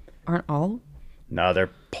 Aren't all? No, they're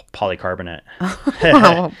polycarbonate. Oh,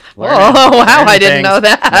 Learning wow. I didn't things. know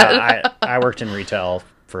that. No, I worked in retail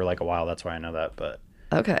for like a while. That's why I know that. But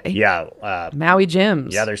Okay. yeah, Maui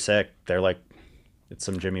Gyms. yeah, they're sick. They're like, it's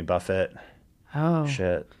some Jimmy Buffett Oh.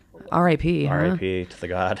 shit. R.I.P. Huh? R.I.P. to the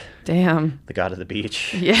god of the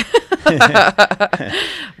beach. Yeah.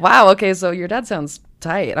 Wow. Okay. So your dad sounds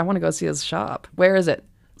tight. I want to go see his shop. Where is it?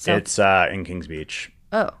 It's in Kings Beach,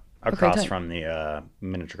 Oh. across tight. from the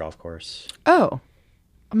miniature golf course. Oh.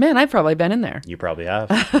 Man, I've probably been in there. You probably have.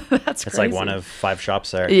 That's It's crazy. like one of 5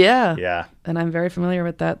 shops there. Yeah. Yeah. And I'm very familiar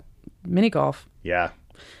with that mini golf. Yeah.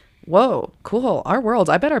 Whoa. Cool. Our worlds.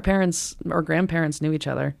 I bet our parents or grandparents knew each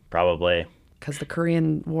other Probably. because the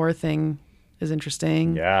Korean War thing is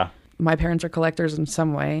interesting. Yeah. My parents are collectors in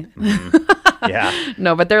some way. Yeah.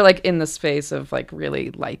 No, but they're like in the space of like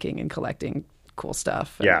really liking and collecting cool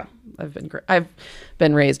stuff. And Yeah. I've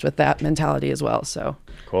been raised with that mentality as well. So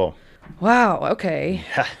Cool. wow. Okay.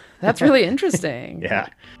 Yeah. That's really interesting. Yeah.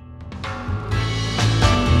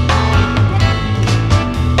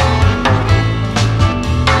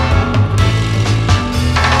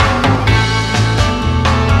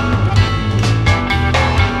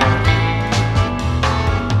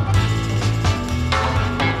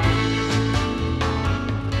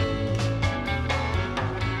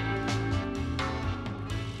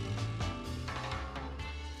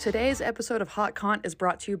 Today's episode of Hot Cont is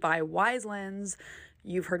brought to you by Wise Lens.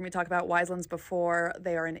 You've heard me talk about Wise Lens before.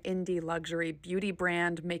 They are an indie luxury beauty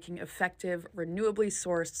brand making effective, renewably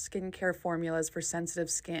sourced skincare formulas for sensitive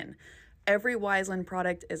skin. Every Wise Lens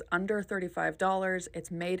product is under $35. It's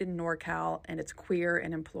made in NorCal and it's queer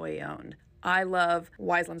and employee owned. I love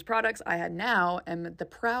Wise Lens products. I now am the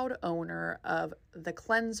proud owner of the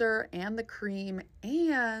cleanser and the cream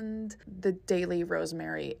and the daily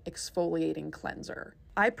rosemary exfoliating cleanser.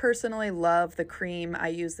 I personally love the cream. I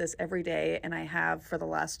use this every day and I have for the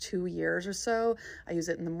last 2 years or so. I use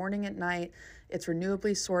it in the morning and night. It's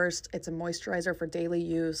renewably sourced. It's a moisturizer for daily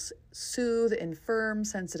use. Soothe and firm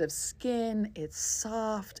sensitive skin. It's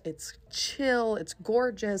soft. It's chill. It's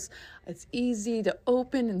gorgeous. It's easy to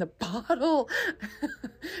open in the bottle,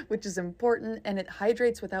 which is important. And it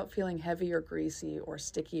hydrates without feeling heavy or greasy or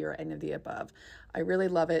sticky or any of the above. I really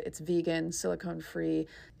love it. It's vegan, silicone free,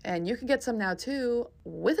 and you can get some now too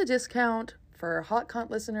with a discount. For Hot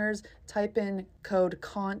Cont listeners, type in code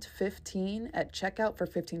CONT15 at checkout for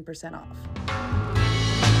 15% off.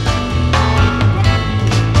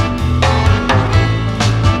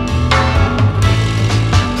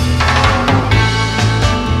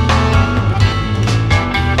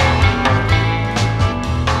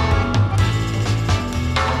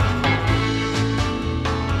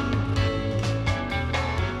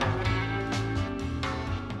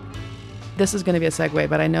 This is going to be a segue,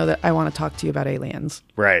 but I know that I want to talk to you about aliens.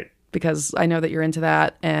 Right. Because I know that you're into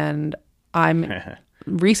that, and I'm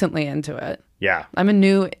recently into it. Yeah. I'm a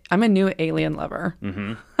new alien lover.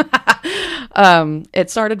 Mm-hmm. It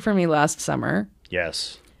started for me last summer.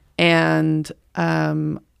 Yes. And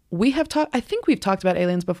we have talked. I think we've talked about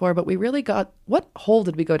aliens before, but we really got, what hole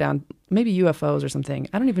did we go down? Maybe UFOs or something.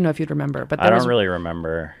 I don't even know if you'd remember. But I don't really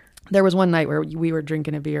remember. There was one night where we were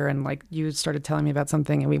drinking a beer and like you started telling me about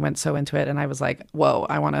something and we went so into it and I was like, whoa,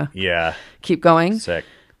 I want to keep going. Sick.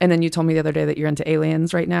 And then you told me the other day that you're into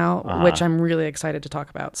aliens right now, which I'm really excited to talk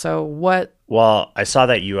about. So what? Well, I saw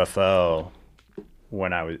that UFO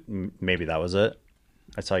when I was, maybe that was it.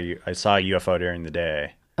 I saw a UFO during the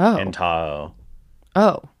day in Tahoe.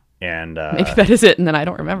 Oh. And maybe that is it. And then I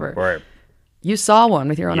don't remember. Or you saw one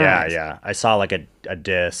with your own eyes. Yeah. I saw like a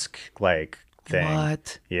disc like thing.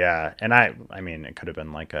 What? Yeah. And I mean, it could have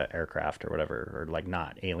been like a aircraft or whatever, or like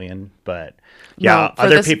not alien, but yeah, no,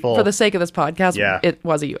 other people. For the sake of this podcast, it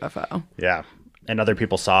was a UFO. Yeah. And other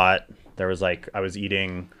people saw it. There was like, I was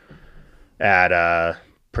eating at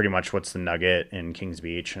pretty much what's the Nugget in Kings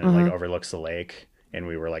Beach, and it like overlooks the lake, and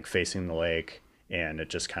we were like facing the lake, and it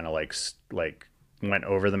just kind of like went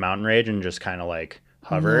over the mountain range and just kind of like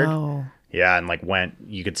hovered. No. Yeah, and like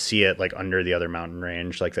you could see it like under the other mountain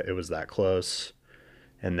range, like it was that close.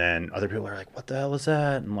 And then other people are like, what the hell is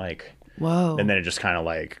that? And like, whoa. And then it just kind of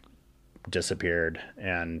like disappeared.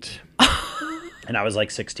 And and I was like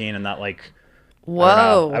 16, and that like,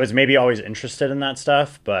 whoa. I was maybe always interested in that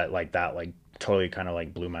stuff, but like that like totally kind of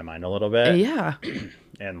like blew my mind a little bit. Yeah.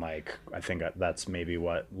 And like, I think that's maybe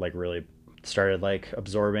what like really started like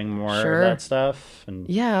absorbing more Sure. of that stuff. And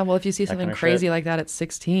yeah, well, if you see something kind of crazy like that at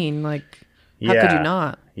 16, like how could you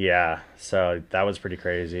not? Yeah, so that was pretty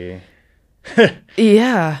crazy.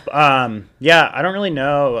 Yeah. Yeah, I don't really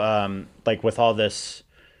know like with all this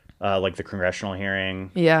like the congressional hearing.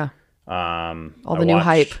 Yeah. All the new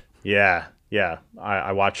hype. Yeah.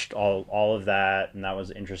 I watched all of that, and that was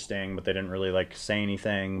interesting, but they didn't really like say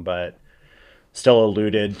anything, but still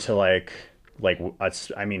alluded to like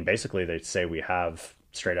us. I mean, basically they say we have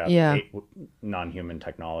straight up non-human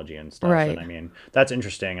technology and stuff. Right. And I mean, that's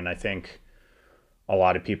interesting. And I think a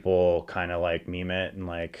lot of people kind of like meme it and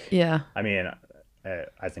like, I mean,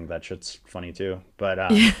 I think that shit's funny too, but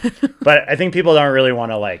but I think people don't really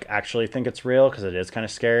want to like actually think it's real, because it is kind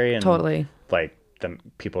of scary, and totally like the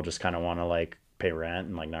people just kind of want to like pay rent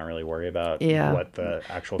and like not really worry about what the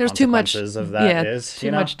actual There's consequences of that is.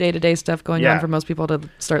 Too much day-to-day stuff going on for most people to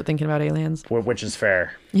start thinking about aliens. Which is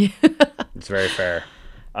fair. Yeah. It's very fair.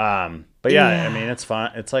 But yeah, I mean, it's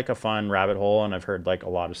fun. It's like a fun rabbit hole, and I've heard like a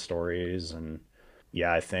lot of stories, and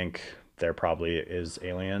yeah, I think there probably is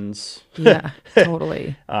aliens. Yeah,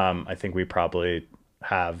 totally. I think we probably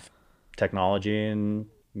have technology, and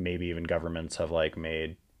maybe even governments have like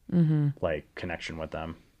made like connection with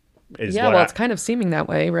them. It's kind of seeming that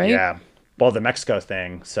way, right? Yeah. Well, the Mexico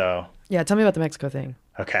thing. So yeah, tell me about the Mexico thing.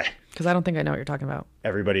 Okay. Because I don't think I know what you're talking about.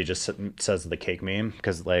 Everybody just says the cake meme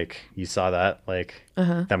because like you saw that like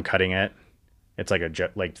them cutting it. It's like a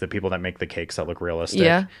joke, like the people that make the cakes that look realistic.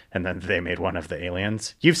 Yeah. And then they made one of the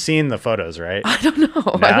aliens. You've seen the photos, right? I don't know.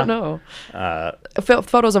 No? I don't know.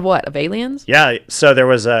 Photos of what? Of aliens? Yeah. So there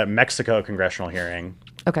was a Mexico congressional hearing.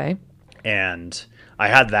 Okay. And I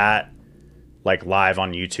had that like live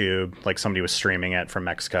on YouTube. Like somebody was streaming it from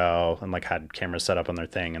Mexico and like had cameras set up on their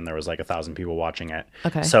thing, and there was like 1,000 people watching it.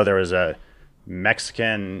 Okay. So there was a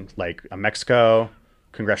Mexico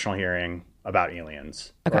congressional hearing about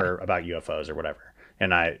aliens or about UFOs or whatever.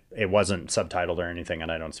 And it wasn't subtitled or anything,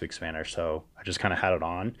 and I don't speak Spanish, so I just kind of had it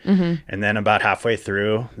on. And then about halfway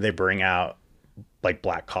through, they bring out like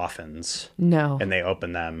black coffins. No. And they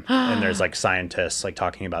open them, and there's like scientists like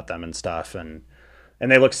talking about them and stuff, and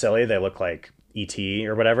they look silly. They look like E.T.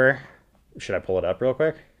 or whatever. Should I pull it up real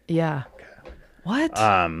quick? Yeah. Okay. What?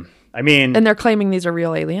 I mean, and they're claiming these are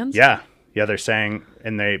real aliens? Yeah. Yeah, they're saying,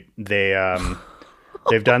 and they've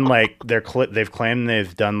done like they've claimed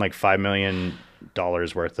they've done like $5 million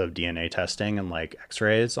worth of DNA testing and like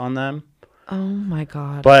X-rays on them. Oh my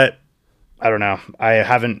God. But I don't know.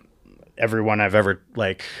 Everyone I've ever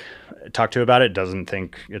like talked to about it doesn't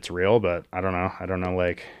think it's real, but I don't know. I don't know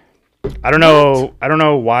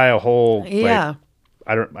why a whole like,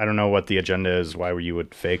 I don't know what the agenda is, why you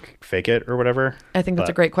would fake it or whatever. I think that's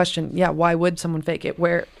a great question. Yeah, why would someone fake it?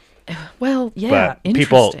 Well, yeah, but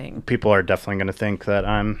interesting. People are definitely going to think that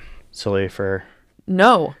I'm silly for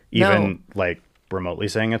like remotely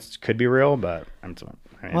saying it could be real, but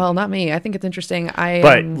well, not me. I think it's interesting.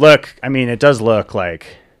 But look, I mean, it does look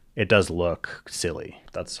silly.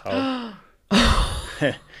 That's how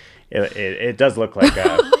it does look like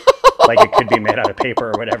like it could be made out of paper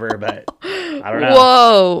or whatever, but I don't know.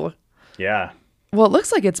 Whoa. Yeah. Well, it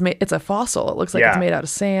looks like it's a fossil. It looks like it's made out of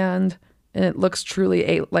sand, and it looks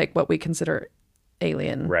truly like what we consider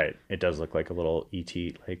alien. Right. It does look like a little ET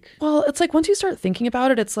like. Well, it's like once you start thinking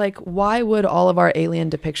about it, it's like, why would all of our alien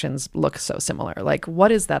depictions look so similar? Like,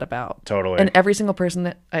 what is that about? Totally. And every single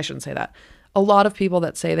person I shouldn't say that. A lot of people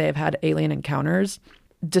that say they've had alien encounters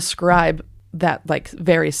describe that like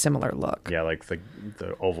very similar look. Yeah, like the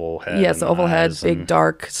oval head. Yes, the oval head, big,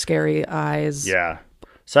 dark, scary eyes. Yeah.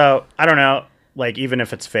 So I don't know. Like, even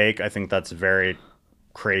if it's fake, I think that's very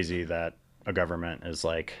crazy that a government is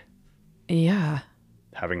like,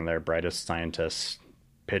 having their brightest scientists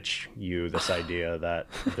pitch you this idea that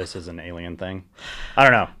this is an alien thing. I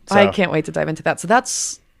don't know. So, I can't wait to dive into that.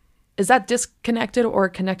 So is that disconnected or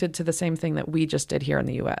connected to the same thing that we just did here in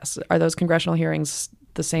the U.S.? Are those congressional hearings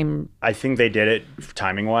the same? I think they did it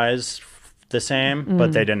timing wise the same,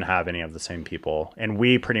 but they didn't have any of the same people. And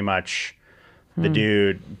we pretty much, the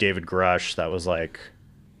dude, David Grush, that was like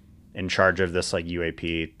in charge of this like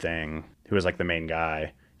UAP thing, who was like the main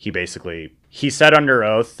guy, he said under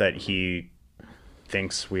oath that he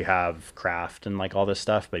thinks we have craft and like all this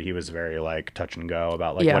stuff, but he was very like touch and go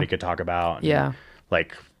about like what he could talk about. And,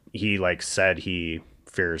 like he like said he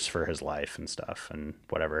fears for his life and stuff and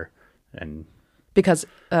whatever. And because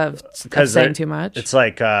of saying too much. It's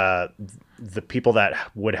like the people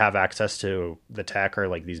that would have access to the tech are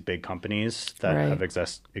like these big companies that have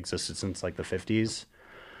existed since like the 50s.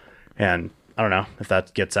 And I don't know if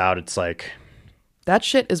that gets out, it's like that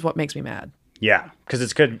shit is what makes me mad. Yeah, because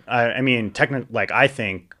it's good. I mean, like I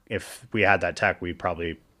think if we had that tech, we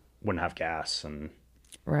probably wouldn't have gas and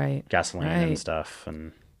gasoline and stuff.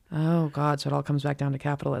 And oh God, so it all comes back down to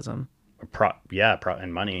capitalism.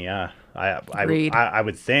 And money. Yeah, I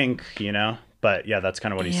would think, but yeah, that's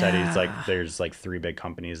kind of what he said. He's like, there's like 3 big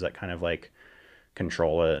companies that kind of like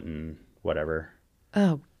control it and whatever.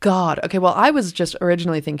 Oh God. Okay. Well, I was just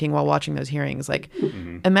originally thinking while watching those hearings, like,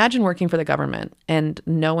 imagine working for the government and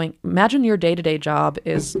imagine your day-to-day job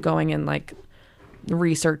is going and like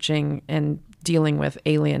researching and dealing with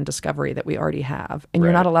alien discovery that we already have, and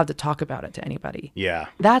you're not allowed to talk about it to anybody. Yeah.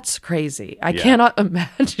 That's crazy. I cannot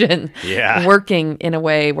imagine working in a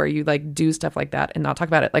way where you like do stuff like that and not talk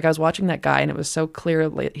about it. Like I was watching that guy and it was so clear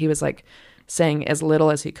he was like saying as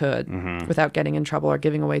little as he could without getting in trouble or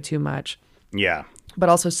giving away too much. Yeah. But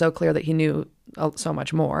also so clear that he knew so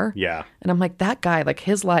much more. Yeah. And I'm like, that guy, like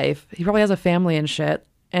his life, he probably has a family and shit,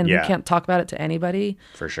 and he can't talk about it to anybody.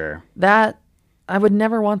 For sure. That, I would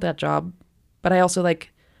never want that job. But I also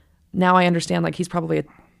like, now I understand like he's probably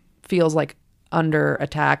feels like under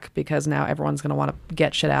attack because now everyone's going to want to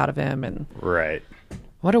get shit out of him. And right.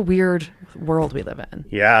 What a weird world we live in.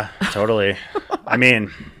 Yeah, totally. I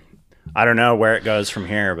mean, I don't know where it goes from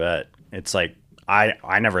here, but it's like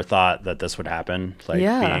I never thought that this would happen. Like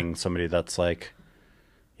being somebody that's like,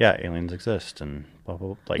 yeah, aliens exist and blah,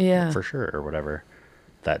 blah, blah, like for sure or whatever.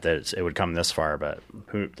 That it would come this far, but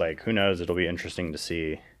who knows? It'll be interesting to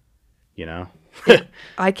see, you know.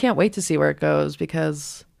 I can't wait to see where it goes,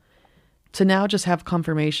 because to now just have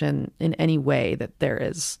confirmation in any way that there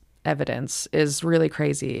is evidence is really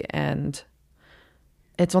crazy, and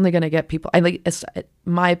it's only going to get people.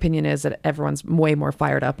 My opinion is that everyone's way more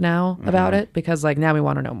fired up now about it, because like now we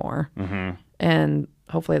want to know more, and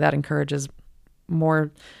hopefully that encourages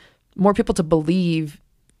more people to believe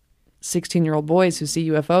 16-year-old boys who see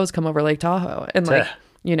UFOs come over Lake Tahoe, and like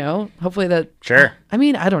you know, hopefully that. Sure. I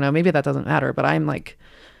mean, I don't know. Maybe that doesn't matter, but I'm like,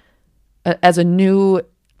 as a new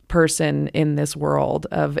person in this world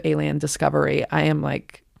of alien discovery, I am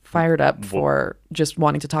like fired up for just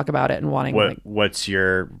wanting to talk about it and wanting. What's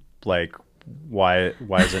your like? Why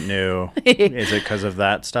is it new? Is it because of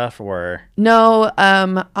that stuff or no?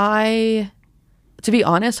 To be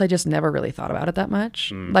honest, I just never really thought about it that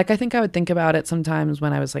much. Like, I think I would think about it sometimes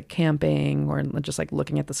when I was like camping or just like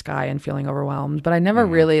looking at the sky and feeling overwhelmed. But I never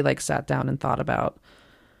really like sat down and thought about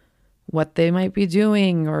what they might be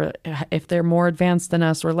doing or if they're more advanced than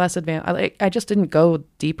us or less advanced. I just didn't go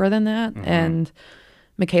deeper than that. And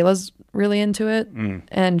Michaela's really into it.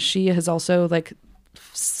 And she has also like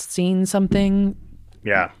seen something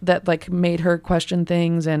that like made her question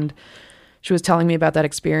things. And she was telling me about that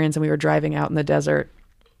experience, and we were driving out in the desert,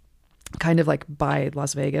 kind of like by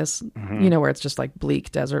Las Vegas, you know, where it's just like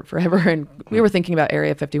bleak desert forever. And we were thinking about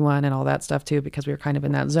Area 51 and all that stuff too, because we were kind of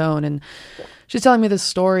in that zone. And she's telling me this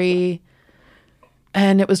story,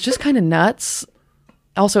 and it was just kind of nuts.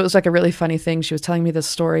 Also, it was like a really funny thing. She was telling me this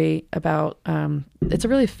story about, it's a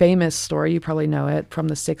really famous story. You probably know it, from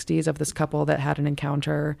the 60s, of this couple that had an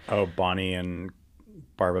encounter. Oh, Bonnie and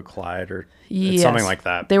Barbara Clyde, or something like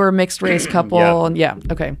that. They were a mixed race couple. And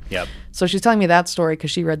okay. Yep. So she's telling me that story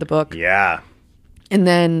because she read the book. Yeah. And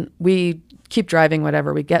then we keep driving,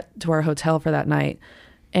 whatever. We get to our hotel for that night,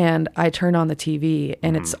 and I turn on the TV,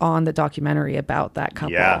 and it's on the documentary about that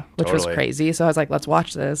couple, which was crazy. So I was like, let's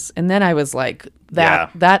watch this. And then I was like,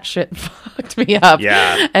 that shit fucked me up.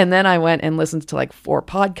 Yeah. And then I went and listened to like 4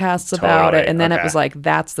 podcasts about it. And then it was like,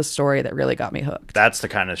 that's the story that really got me hooked. That's the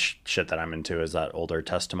kind of shit that I'm into, is that older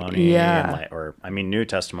testimony. Yeah. And new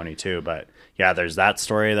testimony too. But yeah, there's that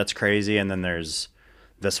story that's crazy. And then there's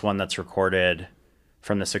this one that's recorded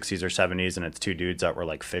from the 60s or 70s. And it's 2 dudes that were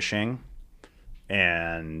like fishing,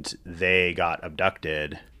 and they got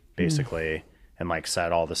abducted basically, and like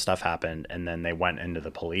said all this stuff happened. And then they went into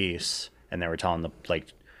the police, and they were telling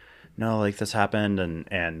no, like this happened.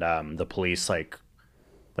 And the police like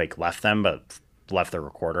left them, but left the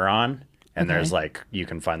recorder on. And there's like, you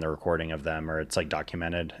can find the recording of them, or it's like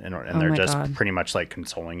documented, and they're just pretty much like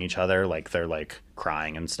consoling each other. Like they're like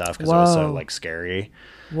crying and stuff because it was so like scary.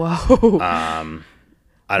 Whoa.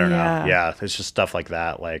 I don't know. Yeah. It's just stuff like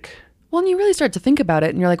that. Like, well, and you really start to think about it,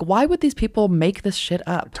 and you're like, why would these people make this shit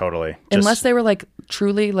up? Totally. Unless they were like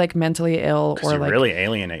truly like mentally ill, or you like really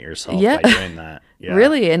alienate yourself by doing that. Yeah.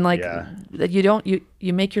 Really. And like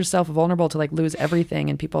you make yourself vulnerable to like lose everything,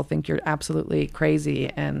 and people think you're absolutely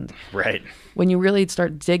crazy. And when you really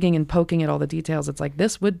start digging and poking at all the details, it's like,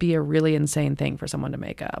 this would be a really insane thing for someone to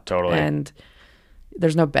make up. Totally. And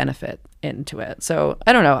there's no benefit into it. So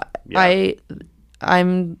I don't know. Yeah.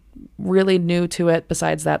 I'm really new to it,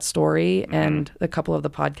 besides that story and a couple of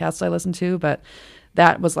the podcasts I listened to. But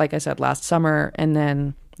that was, like I said, last summer. And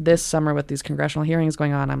then this summer, with these congressional hearings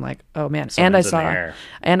going on, I'm like, oh man. And I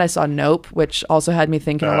saw Nope, which also had me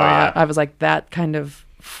thinking a lot. I was like, that kind of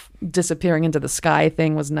disappearing into the sky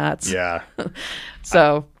thing was nuts. Yeah.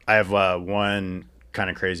 So I have one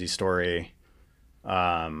kind of crazy story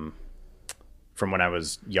from when I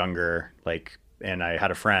was younger, and I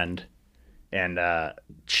had a friend, and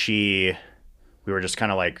we were just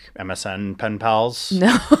kind of like MSN pen pals.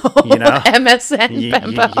 No, you know, MSN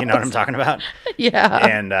pen pals. You know what I'm talking about? Yeah.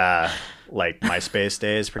 And like MySpace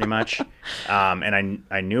days, pretty much. And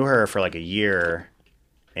I knew her for like a year,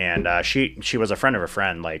 and she was a friend of a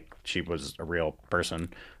friend. Like, she was a real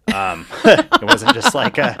person. It wasn't just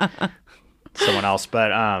like someone else.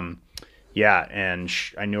 But yeah, and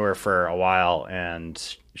I knew her for a while, and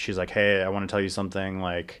she's like, "Hey, I want to tell you something.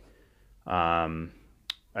 Like, I'm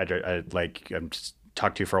just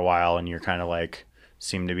talked to you for a while, and you're kind of like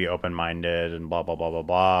seem to be open-minded and blah blah blah blah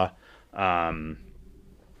blah.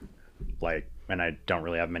 Like, and I don't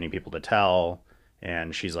really have many people to tell.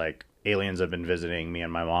 And she's like, aliens have been visiting me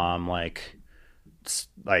and my mom like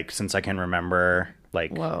since I can remember.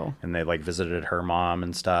 Like, whoa. And they like visited her mom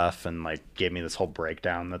and stuff, and like gave me this whole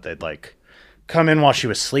breakdown that they'd like come in while she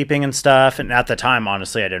was sleeping and stuff. And at the time,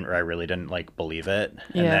 honestly, I really didn't like believe it.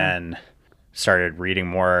 Yeah. And then started reading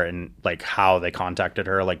more, and like how they contacted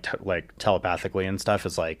her, like telepathically and stuff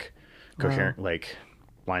is like coherent, like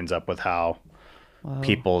lines up with how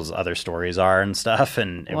people's other stories are and stuff.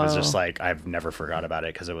 And it was just like, I've never forgot about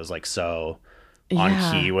it because it was like so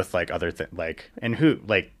on key with like other things, like, and who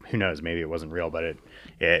knows, maybe it wasn't real, but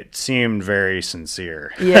it seemed very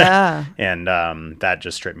sincere. Yeah. And that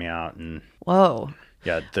just tripped me out. And whoa.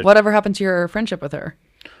 Yeah. Whatever happened to your friendship with her?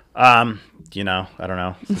 I don't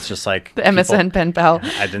know. It's just like the MSN pen pal.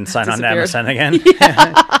 I didn't sign on to MSN again.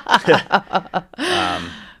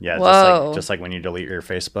 Just like when you delete your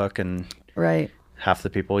Facebook, and half the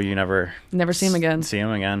people you never see them again. See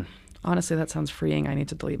them again. Honestly, that sounds freeing. I need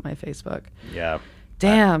to delete my Facebook. Yeah.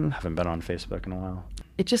 Damn. I haven't been on Facebook in a while.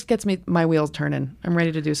 It just gets my wheels turning. I'm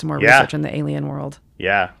ready to do some more research in the alien world.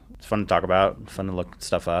 Yeah. It's fun to talk about, fun to look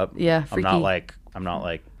stuff up. Yeah, freaky. I'm not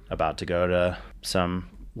like about to go to some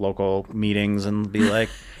local meetings and be like,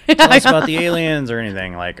 tell us about the aliens or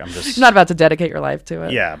anything. Like, I'm just not about to dedicate your life to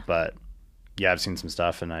it. Yeah, but yeah, I've seen some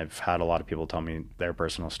stuff, and I've had a lot of people tell me their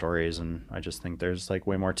personal stories, and I just think there's like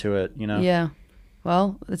way more to it, Yeah.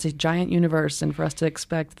 Well, it's a giant universe, and for us to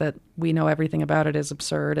expect that we know everything about it is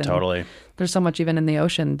absurd. And totally. There's so much even in the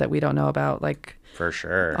ocean that we don't know about, like for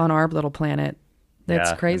sure on our little planet.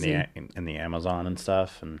 That's crazy. In the Amazon and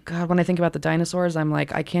stuff. And God, when I think about the dinosaurs, I'm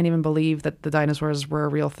like, I can't even believe that the dinosaurs were a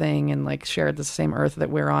real thing and like shared the same Earth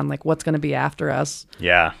that we're on. Like, what's going to be after us?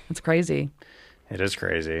 Yeah, it's crazy. It is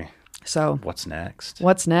crazy. So what's next?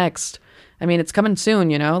 I mean, it's coming soon,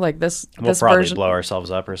 like this. We'll probably blow ourselves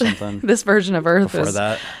up or something. This version of Earth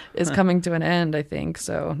is coming to an end, I think.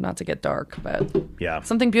 So not to get dark, but yeah,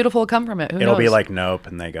 something beautiful will come from it. It'll be like Nope,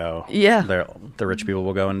 and they go. Yeah, the rich people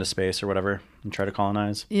will go into space or whatever and try to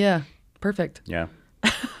colonize. Yeah, perfect. Yeah,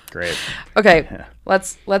 great. Okay, yeah.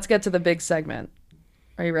 Let's get to the big segment.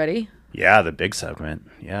 Are you ready? Yeah, the big segment.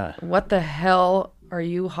 Yeah. What the hell are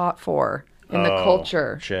you hot for in the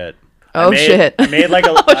culture? Shit. Shit! I made like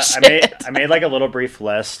I made like a little brief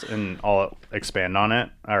list, and I'll expand on it,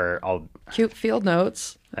 or I'll cute field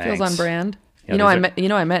notes. Thanks. Feels on brand. Yeah, I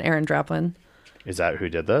met Aaron Draplin. Is that who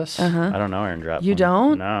did this? Uh-huh. I don't know Aaron Draplin. You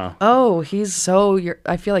don't? No. Oh,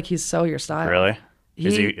 I feel like he's so your style. Really?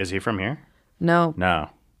 Is he from here? No. No.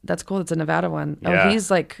 That's cool. It's a Nevada one. Yeah. Oh,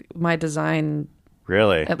 he's like my design.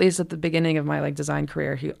 Really? At least at the beginning of my like design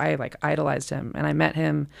career, I like idolized him, and I met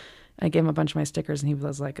him. I gave him a bunch of my stickers, and he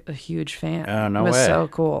was like a huge fan. Oh, no way. It was so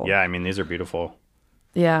cool. Yeah, I mean, these are beautiful.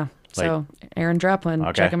 Yeah. So Aaron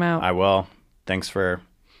Draplin, check him out. I will. Thanks for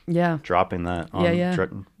dropping that.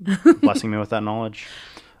 Blessing me with that knowledge.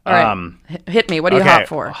 All right. Hit me. What are you hot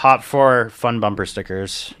for? Hot for fun bumper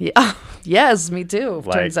stickers. Yeah. Yes, me too.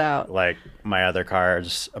 Turns out. Like my other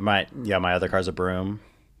car's my other car's a broom.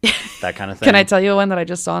 That kind of thing. Can I tell you one that I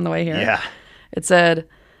just saw on the way here? Yeah. It said,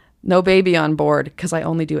 "No baby on board because I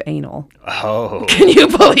only do anal." Oh. Can you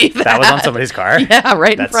believe that? That was on somebody's car? Yeah,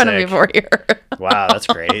 right in front of me for here. Wow, that's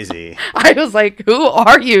crazy. I was like, who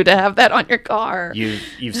are you to have that on your car?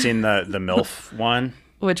 You've seen the MILF one?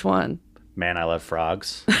 Which one? Man, I Love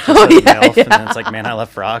Frogs. Oh, yeah, MILF, and then it's like Man, I Love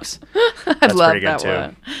Frogs. That's love pretty good that too.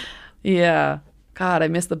 One. Yeah. God, I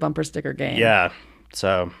missed the bumper sticker game. Yeah.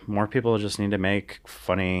 So more people just need to make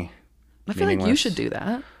funny. I feel like you should do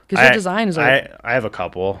that because your design is. I have a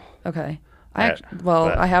couple. Okay. I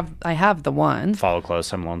have the one. Follow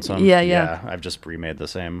Close, I'm Lonesome. Yeah. I've just remade the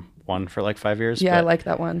same one for like 5 years. Yeah, I like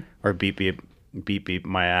that one. Or Beep Beep Beep Beep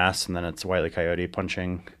My Ass, and then it's Wile E. Coyote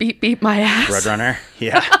punching Beep Beep My Ass. Roadrunner.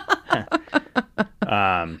 Yeah.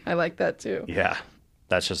 I like that too. Yeah.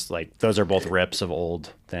 That's just like, those are both rips of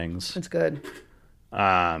old things. It's good.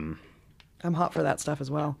 I'm hot for that stuff as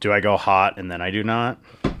well. Do I go hot and then I do not?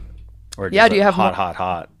 Or do you have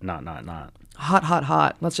hot? Not.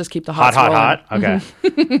 Hot. Let's just keep the hot. Hot.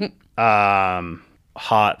 Okay.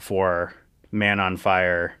 Hot for Man on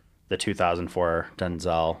Fire, the 2004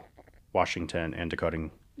 Denzel Washington and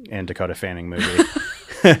Dakota Fanning movie.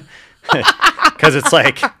 Because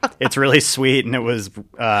it's really sweet, and it was we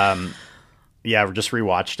just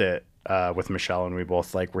rewatched it with Michelle, and we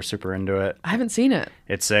both were super into it. I haven't seen it.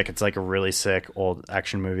 It's sick. It's like a really sick old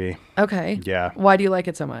action movie. Okay. Yeah. Why do you like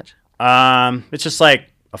it so much? It's just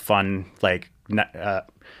like a fun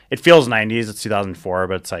it feels 90s. It's 2004,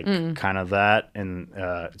 but it's kind of that, and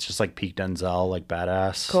it's just like peak Denzel, like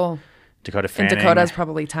badass. Cool. Dakota Fanning. And Dakota's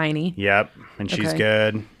probably tiny. Yep, and she's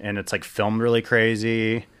good, and it's like filmed really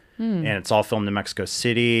crazy, and it's all filmed in Mexico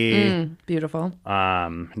City. Beautiful.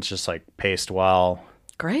 It's just like paced well.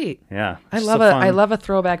 Great. Yeah, I love a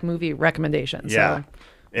throwback movie recommendation. Yeah, so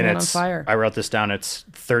and it's on fire. I wrote this down. It's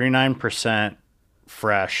 39%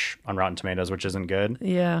 fresh on Rotten Tomatoes, which isn't good.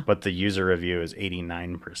 Yeah, but the user review is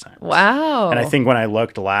 89%. Wow. And I think when I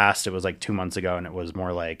looked last, it was like 2 months ago, and it was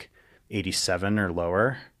more like 87 or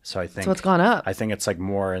lower. So I think it's gone up. I think it's like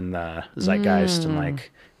more in the zeitgeist and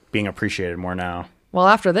like being appreciated more now. Well,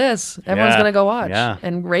 after this, everyone's going to go watch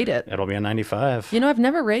and rate it. It'll be a 95. You know, I've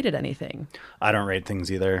never rated anything. I don't rate things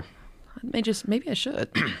either. Maybe I should.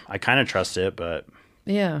 I kind of trust it, but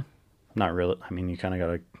yeah, not really. I mean, you kind of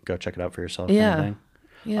got to go check it out for yourself. Yeah. Kind of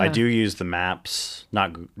thing. Yeah. I do use the maps,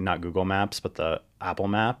 not Google Maps, but the Apple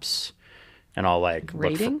Maps, and I'll like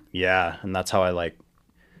rating. And that's how I like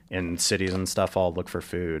in cities and stuff. I'll look for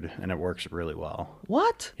food, and it works really well.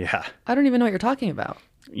 What? Yeah. I don't even know what you're talking about.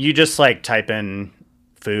 You just like type in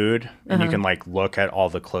food, and you can like look at all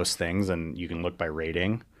the close things, and you can look by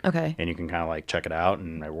rating. Okay. And you can kind of like check it out,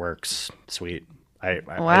 and it works. Sweet.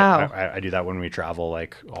 Wow. I do that when we travel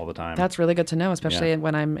like all the time. That's really good to know, especially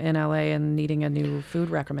when I'm in LA and needing a new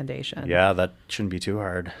food recommendation. Yeah, that shouldn't be too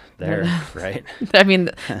hard there, right? I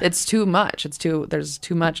mean, it's too much. There's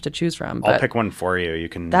too much to choose from. I'll pick one for you. You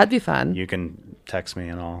can. That'd be fun. You can text me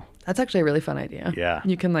and all. That's actually a really fun idea. Yeah.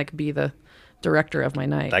 You can like be the director of my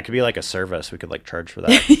night. That could be like a service. We could like charge for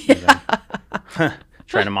that.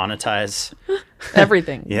 Trying to monetize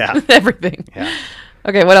everything. Yeah. Everything. Yeah.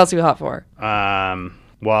 Okay, what else are you hot for?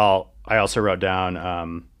 Well, I also wrote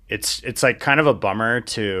down it's like kind of a bummer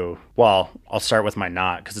to, well, I'll start with my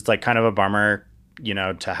not, because it's like kind of a bummer, you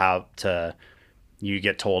know, to have to, you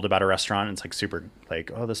get told about a restaurant and it's like super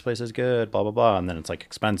like, oh, this place is good, blah, blah, blah. And then it's like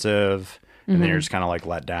expensive. And then you're just kind of like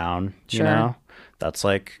let down, you know? That's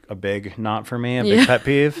like a big not for me, a big pet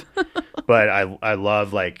peeve. But I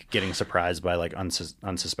love like getting surprised by like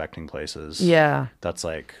unsuspecting places. Yeah. That's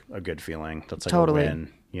like a good feeling. That's like totally a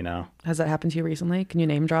win, you know? Has that happened to you recently? Can you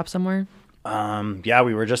name drop somewhere? Yeah,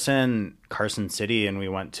 we were just in Carson City, and we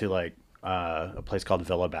went to like a place called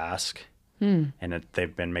Villa Basque. And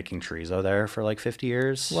they've been making chorizo there for like 50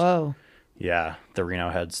 years. Whoa. Yeah. The Reno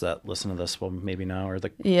heads that listen to this will maybe know, or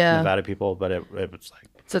the Nevada people, but it was like.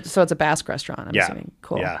 So it's a Basque restaurant, I'm assuming.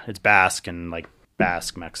 Cool. Yeah, it's Basque and like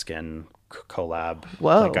Basque Mexican collab.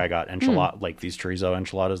 Whoa. Like I got like these chorizo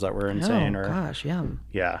enchiladas that were insane. Oh, gosh, yum.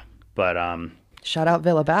 Yeah, but shout out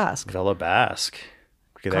Villa Basque. Villa Basque.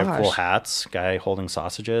 They have cool hats. Guy holding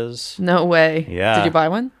sausages. No way. Yeah. Did you buy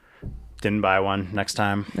one? Didn't buy one. Next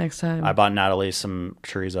time. I bought Natalie some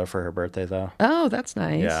chorizo for her birthday though. Oh, that's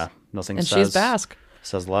nice. Yeah, nothing. And says, she's Basque.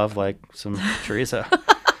 Says love like some chorizo.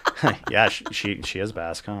 Yeah, she is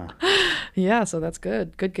Basque, huh? Yeah, so that's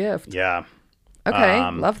good. Good gift. Yeah.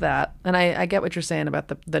 Okay, love that. And I get what you're saying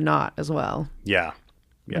about the not as well. Yeah.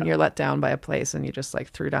 When you're let down by a place and you just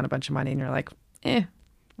like threw down a bunch of money and you're like,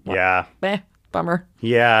 bummer.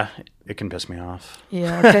 Yeah, it can piss me off.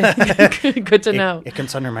 Yeah, okay. Good to know. It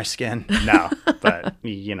gets under my skin. No, but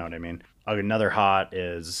you know what I mean. Another hot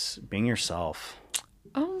is being yourself.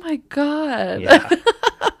 Oh my God. Yeah.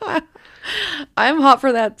 I'm hot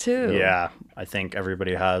for that too. Yeah, I think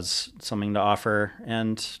everybody has something to offer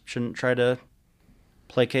and shouldn't try to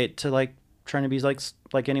placate to like trying to be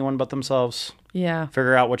like anyone but themselves. Yeah.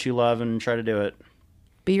 Figure out what you love and try to do it.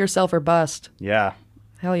 Be yourself or bust. Yeah.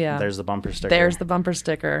 Hell yeah. There's the bumper sticker. There's the bumper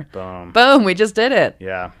sticker. Boom. Boom. We just did it.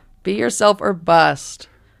 Yeah. Be yourself or bust.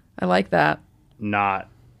 I like that. Not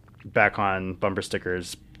back on bumper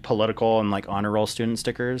stickers, political and like honor roll student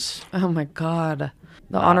stickers. Oh my God.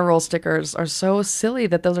 The honor roll stickers are so silly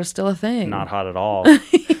that those are still a thing. Not hot at all.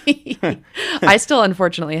 I still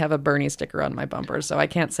unfortunately have a Bernie sticker on my bumper, so I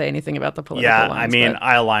can't say anything about the political ones. I mean,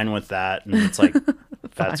 I align with that, and it's like,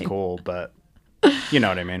 that's cool, but you know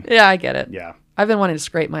what I mean. Yeah, I get it. Yeah. I've been wanting to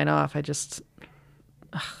scrape mine off. What is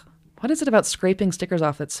it about scraping stickers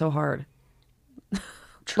off that's so hard?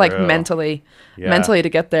 Like mentally to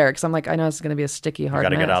get there, because I'm like, I know it's going to be a sticky hard.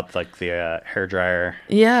 You got to get out like the hair dryer.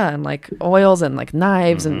 Yeah, and like oils and like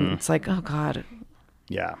knives, and it's like, oh God.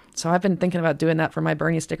 Yeah. So I've been thinking about doing that for my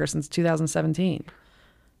Bernie sticker since 2017,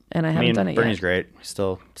 and I haven't done it Bernie's yet. great. He's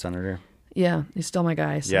still senator. Yeah, he's still my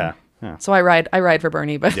guy. So. Yeah. So I ride for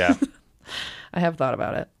Bernie, but yeah. I have thought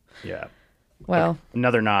about it. Yeah. Well,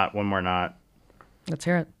 one more not. Let's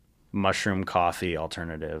hear it. Mushroom coffee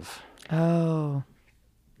alternative. Oh.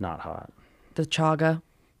 Not hot. The chaga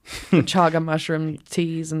mushroom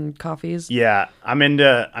teas and coffees. Yeah, I'm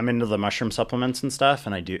into the mushroom supplements and stuff,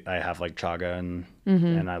 and I have like chaga and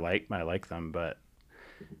I like them, but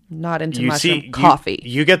not into You mushroom see, coffee.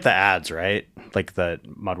 You get the ads, right? Like the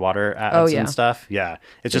Mudwater ads yeah. and stuff. Yeah.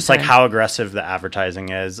 It's just like how aggressive the advertising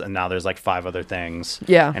is. And now there's like 5 other things.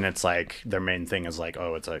 Yeah. And it's like their main thing is like,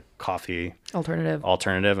 oh, it's a coffee alternative.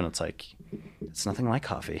 And it's like, it's nothing like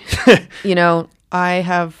coffee. You know, I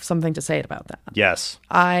have something to say about that. Yes.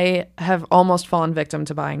 I have almost fallen victim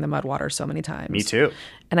to buying the Mudwater so many times. Me too.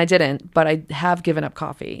 And I didn't, but I have given up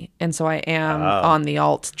coffee. And so I am on the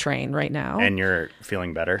alt train right now. And you're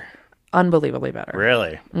feeling better? Unbelievably better.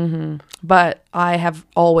 Really? Mm-hmm. But I have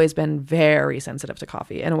always been very sensitive to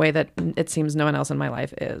coffee in a way that it seems no one else in my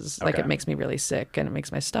life is. Like it makes me really sick and it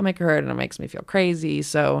makes my stomach hurt and it makes me feel crazy.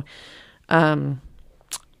 So,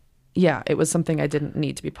 yeah, it was something I didn't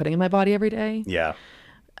need to be putting in my body every day. Yeah.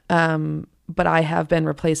 But I have been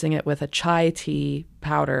replacing it with a chai tea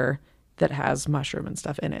powder that has mushroom and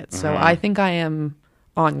stuff in it. So I think I am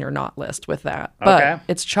on your not list with that. But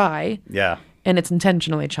it's chai. Yeah. And it's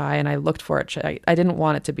intentionally chai, and I looked for it chai. I didn't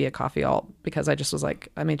want it to be a coffee alt because I just was like,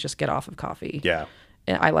 I may just get off of coffee. Yeah.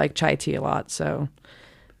 And I like chai tea a lot, so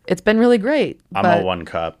it's been really great. I'm a 1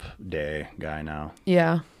 cup day guy now.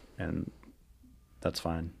 Yeah. And that's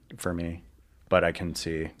fine for me. But I can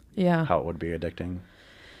see how it would be addicting.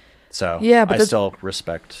 So but I still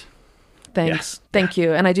respect. Thanks. Yeah. Thank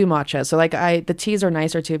you. And I do matcha. So like the teas are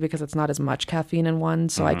nicer too because it's not as much caffeine in one.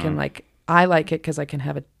 So I can I like it because I can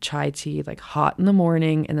have a chai tea like hot in the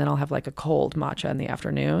morning and then I'll have like a cold matcha in the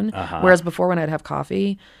afternoon. Whereas before when I'd have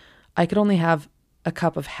coffee, I could only have a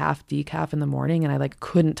cup of half decaf in the morning and I like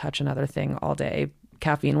couldn't touch another thing all day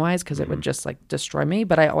caffeine wise because it would just like destroy me.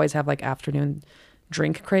 But I always have like afternoon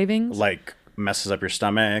drink cravings. Like messes up your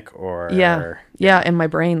stomach or yeah, and my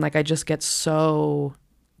brain, like I just get so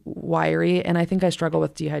wiry and I think I struggle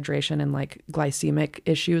with dehydration and like glycemic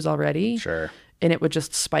issues already. Sure. And it would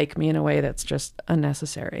just spike me in a way that's just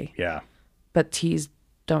unnecessary. Yeah. But teas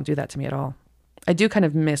don't do that to me at all. I do kind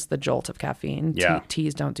of miss the jolt of caffeine. Yeah.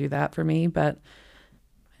 Teas don't do that for me, but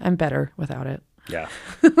I'm better without it. Yeah.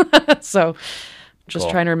 So just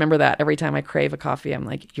trying to remember that every time I crave a coffee, I'm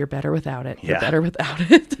like, you're better without it. You're better without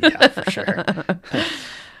it. Yeah, for sure.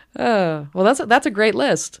 Well, that's a great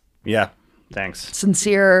list. Yeah. Thanks.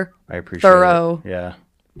 Sincere. I appreciate thorough. it. Yeah.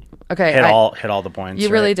 Okay. Hit all the points. You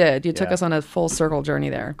really did. You took us on a full circle journey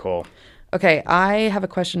there. Cool. Okay. I have a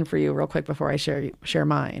question for you real quick before I share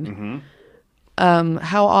mine.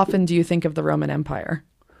 How often do you think of the Roman Empire?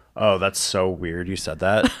 Oh, that's so weird you said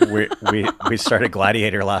that. we started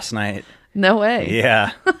Gladiator last night. No way.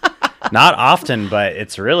 Yeah. Not often, but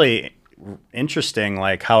it's really interesting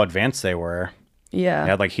like how advanced they were. Yeah. They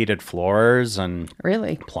had like heated floors and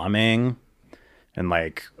really plumbing and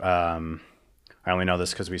like I only know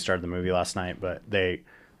this because we started the movie last night, but they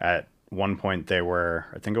at one point they were,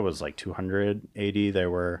 I think it was like 280. They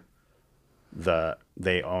were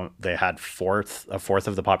they had a fourth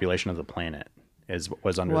of the population of the planet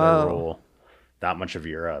was under their rule. That much of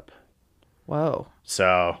Europe. Whoa.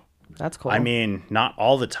 So that's cool. I mean, not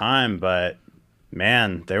all the time, but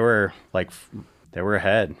man, they were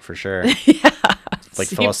ahead for sure. Yeah. Like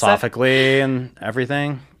philosophically and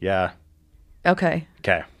everything. Yeah. Okay.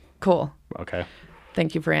 Cool. Okay.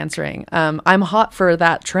 Thank you for answering. I'm hot for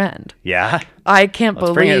that trend. Yeah. I can't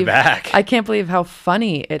believe. Bring it back. I can't believe how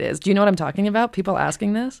funny it is. Do you know what I'm talking about? People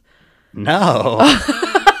asking this? No.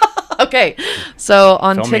 Okay. So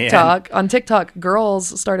on TikTok,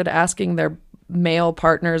 girls started asking their male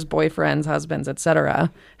partners, boyfriends, husbands,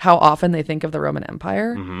 etc., how often they think of the Roman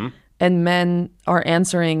Empire. Mm-hmm. And men are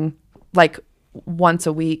answering like once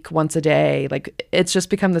a week, once a day. Like it's just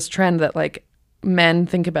become this trend that like men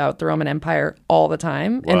think about the Roman Empire all the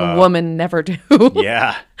time and women never do.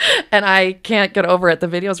 Yeah. And I can't get over it. The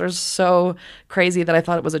videos are so crazy that I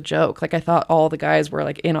thought it was a joke. Like I thought all the guys were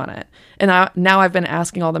like in on it. And now I've been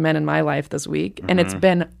asking all the men in my life this week and it's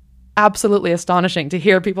been absolutely astonishing to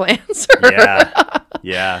hear people answer. Yeah.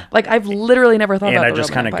 Yeah. Like I've literally never thought about the Roman Empire. And I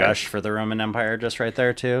just kind of gushed for the Roman Empire just right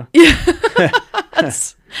there too.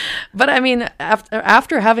 Yes. But I mean,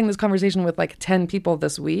 after having this conversation with like 10 people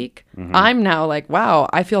this week, I'm now like, wow,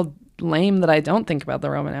 I feel lame that I don't think about the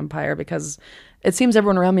Roman Empire because it seems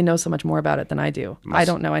everyone around me knows so much more about it than I do. I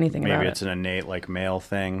don't know anything about it. Maybe it's an innate like male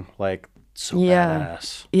thing, like so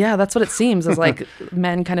badass. Yeah, that's what it seems is like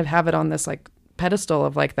men kind of have it on this like pedestal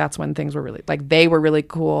of like that's when things were really like they were really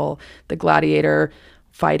cool. The gladiator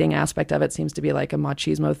fighting aspect of it seems to be like a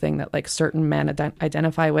machismo thing that like certain men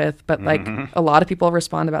identify with, but like a lot of people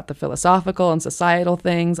respond about the philosophical and societal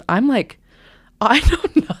things. I'm like, I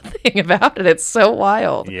know nothing about it. It's so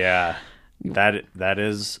wild. Yeah. That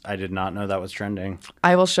is, I did not know that was trending.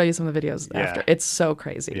 I will show you some of the videos after. It's so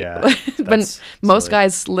crazy. Yeah. But most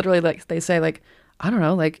guys literally like they say like, I don't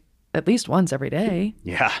know, like at least once every day.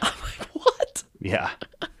 Yeah. I'm like, what? Yeah.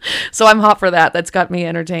 So I'm hot for that. That's got me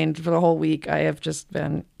entertained for the whole week. I have just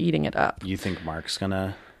been eating it up. You think Mark's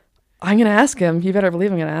gonna? I'm going to ask him. You better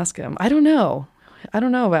believe I'm going to ask him. I don't know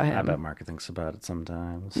about him. I bet Mark thinks about it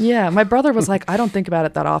sometimes. Yeah, my brother was like, I don't think about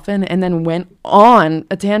it that often, and then went on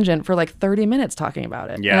a tangent for like 30 minutes talking about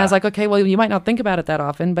it. Yeah. And I was like, okay, well, you might not think about it that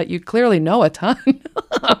often, but you clearly know a ton.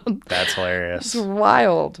 That's hilarious. It's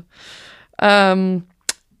wild.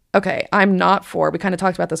 Okay, I'm not for, we kind of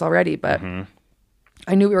talked about this already, but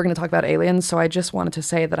I knew we were going to talk about aliens, so I just wanted to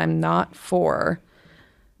say that I'm not for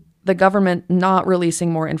the government not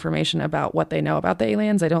releasing more information about what they know about the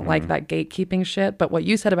aliens. I don't like that gatekeeping shit. But what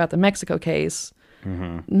you said about the Mexico case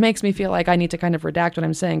makes me feel like I need to kind of redact what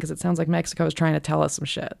I'm saying, because it sounds like Mexico is trying to tell us some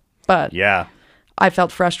shit. But Yeah. I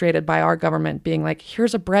felt frustrated by our government being like,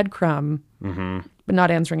 here's a breadcrumb, but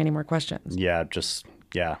not answering any more questions. Yeah.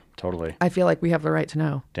 Yeah. Totally. I feel like we have the right to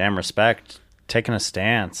know. Damn respect. Taking a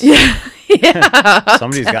stance. Yeah.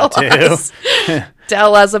 Somebody's got to.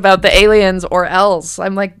 Tell us about the aliens or else.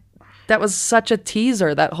 I'm like, that was such a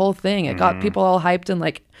teaser, that whole thing. It got people all hyped and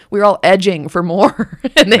like we were all edging for more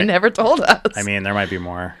and they never told us. I mean, there might be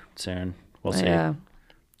more soon. We'll see. Yeah.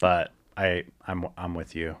 But I'm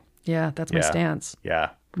with you. Yeah, that's my stance. Yeah.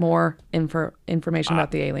 More information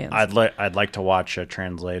about the aliens. I'd like to watch a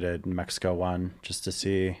translated Mexico one just to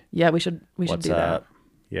see. Yeah, we should what's do that.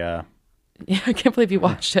 Yeah. Yeah, I can't believe you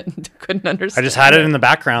watched it and couldn't understand. I just had it in the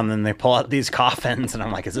background, and they pull out these coffins, and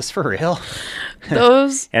I'm like, "Is this for real?"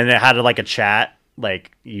 Those. And it had like a chat,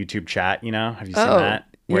 like YouTube chat. You know, have you seen that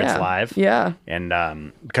where it's live? Yeah.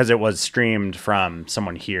 And because it was streamed from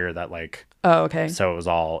someone here that like. Oh, okay. So it was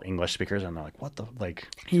all English speakers, and they're like, "What the what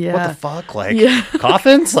the fuck? Like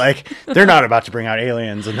coffins? Like they're not about to bring out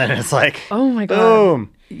aliens." And then it's like, oh my god,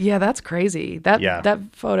 boom! Yeah, that's crazy. That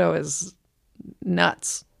photo is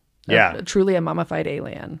nuts. Yeah, truly a mummified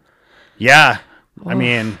alien. Yeah, I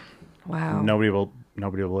mean, wow. Nobody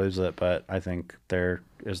believes it, but I think there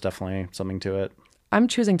is definitely something to it. I'm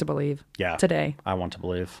choosing to believe. Yeah, today. I want to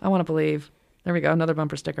believe. There we go. Another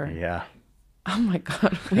bumper sticker. Yeah. Oh my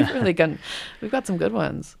god, we've got some good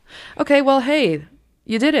ones. Okay, well, hey,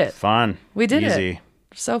 you did it. Fun. We did Easy. it.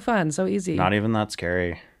 So fun, so easy. Not even that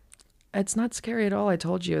scary. It's not scary at all. I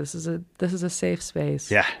told you this is a safe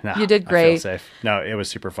space. Yeah, no, you did great. I feel safe. No, it was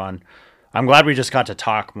super fun. I'm glad we just got to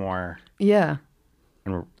talk more. Yeah.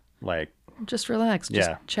 And like just relax,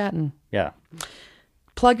 just chatting. Yeah.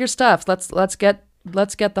 Plug your stuff. Let's get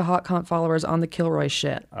the Hot Con followers on the Kilroy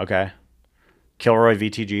shit. Okay.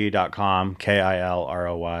 KilroyVTG.com,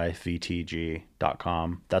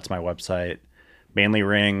 KILROYVTG.com. That's my website. Mainly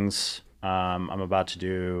rings. I'm about to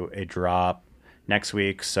do a drop next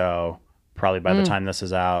week, so probably by the time this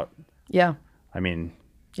is out. Yeah. I mean.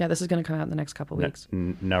 Yeah, this is going to come out in the next couple weeks.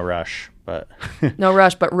 No rush, but. No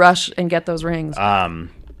rush, but rush and get those rings.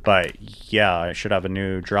 But yeah, I should have a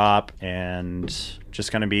new drop and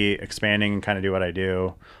just going to be expanding and kind of do what I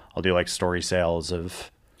do. I'll do like story sales of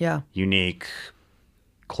unique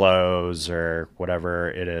clothes or whatever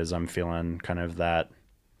it is I'm feeling kind of that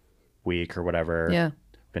week or whatever. Yeah.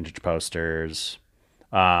 Vintage posters.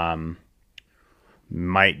 Might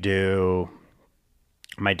do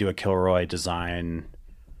a Kilroy design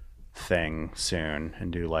thing soon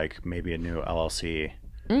and do like maybe a new LLC.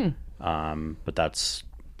 But that's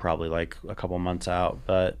probably like a couple months out,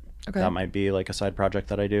 but that might be like a side project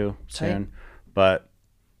that I do soon. But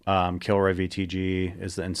Kilroy VTG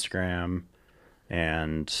is the Instagram,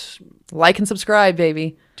 and like and subscribe,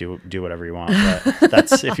 baby. Do whatever you want. But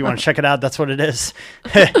that's if you want to check it out, that's what it is.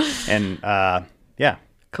 And yeah.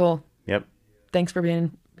 Cool. Yep. Thanks for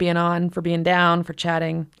being on, for being down, for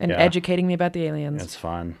chatting and educating me about the aliens. It's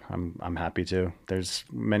fun. I'm happy to. There's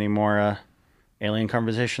many more alien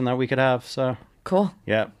conversation that we could have. So cool.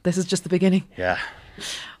 Yeah. This is just the beginning. Yeah.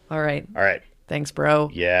 All right. All right. Thanks, bro.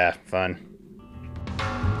 Yeah. Fun.